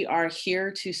 We are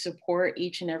here to support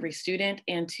each and every student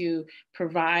and to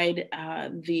provide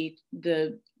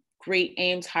the great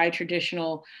Ames High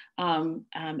traditional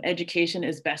education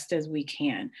as best as we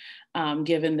can,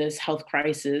 given this health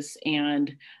crisis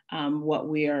and what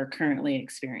we are currently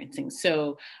experiencing.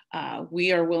 So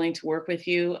we are willing to work with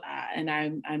you, and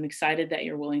I'm excited that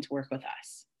you're willing to work with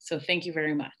us. So thank you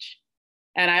very much.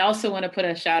 And I also want to put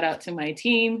a shout out to my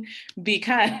team,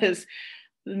 because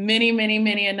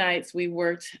many nights we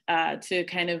worked to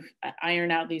kind of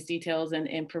iron out these details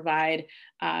and provide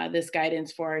this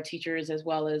guidance for our teachers as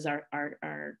well as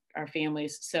our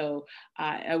families. So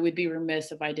I would be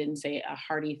remiss if I didn't say a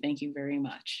hearty thank you very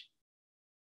much.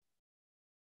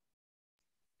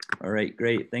 All right,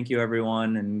 great. Thank you,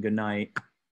 everyone, and good night.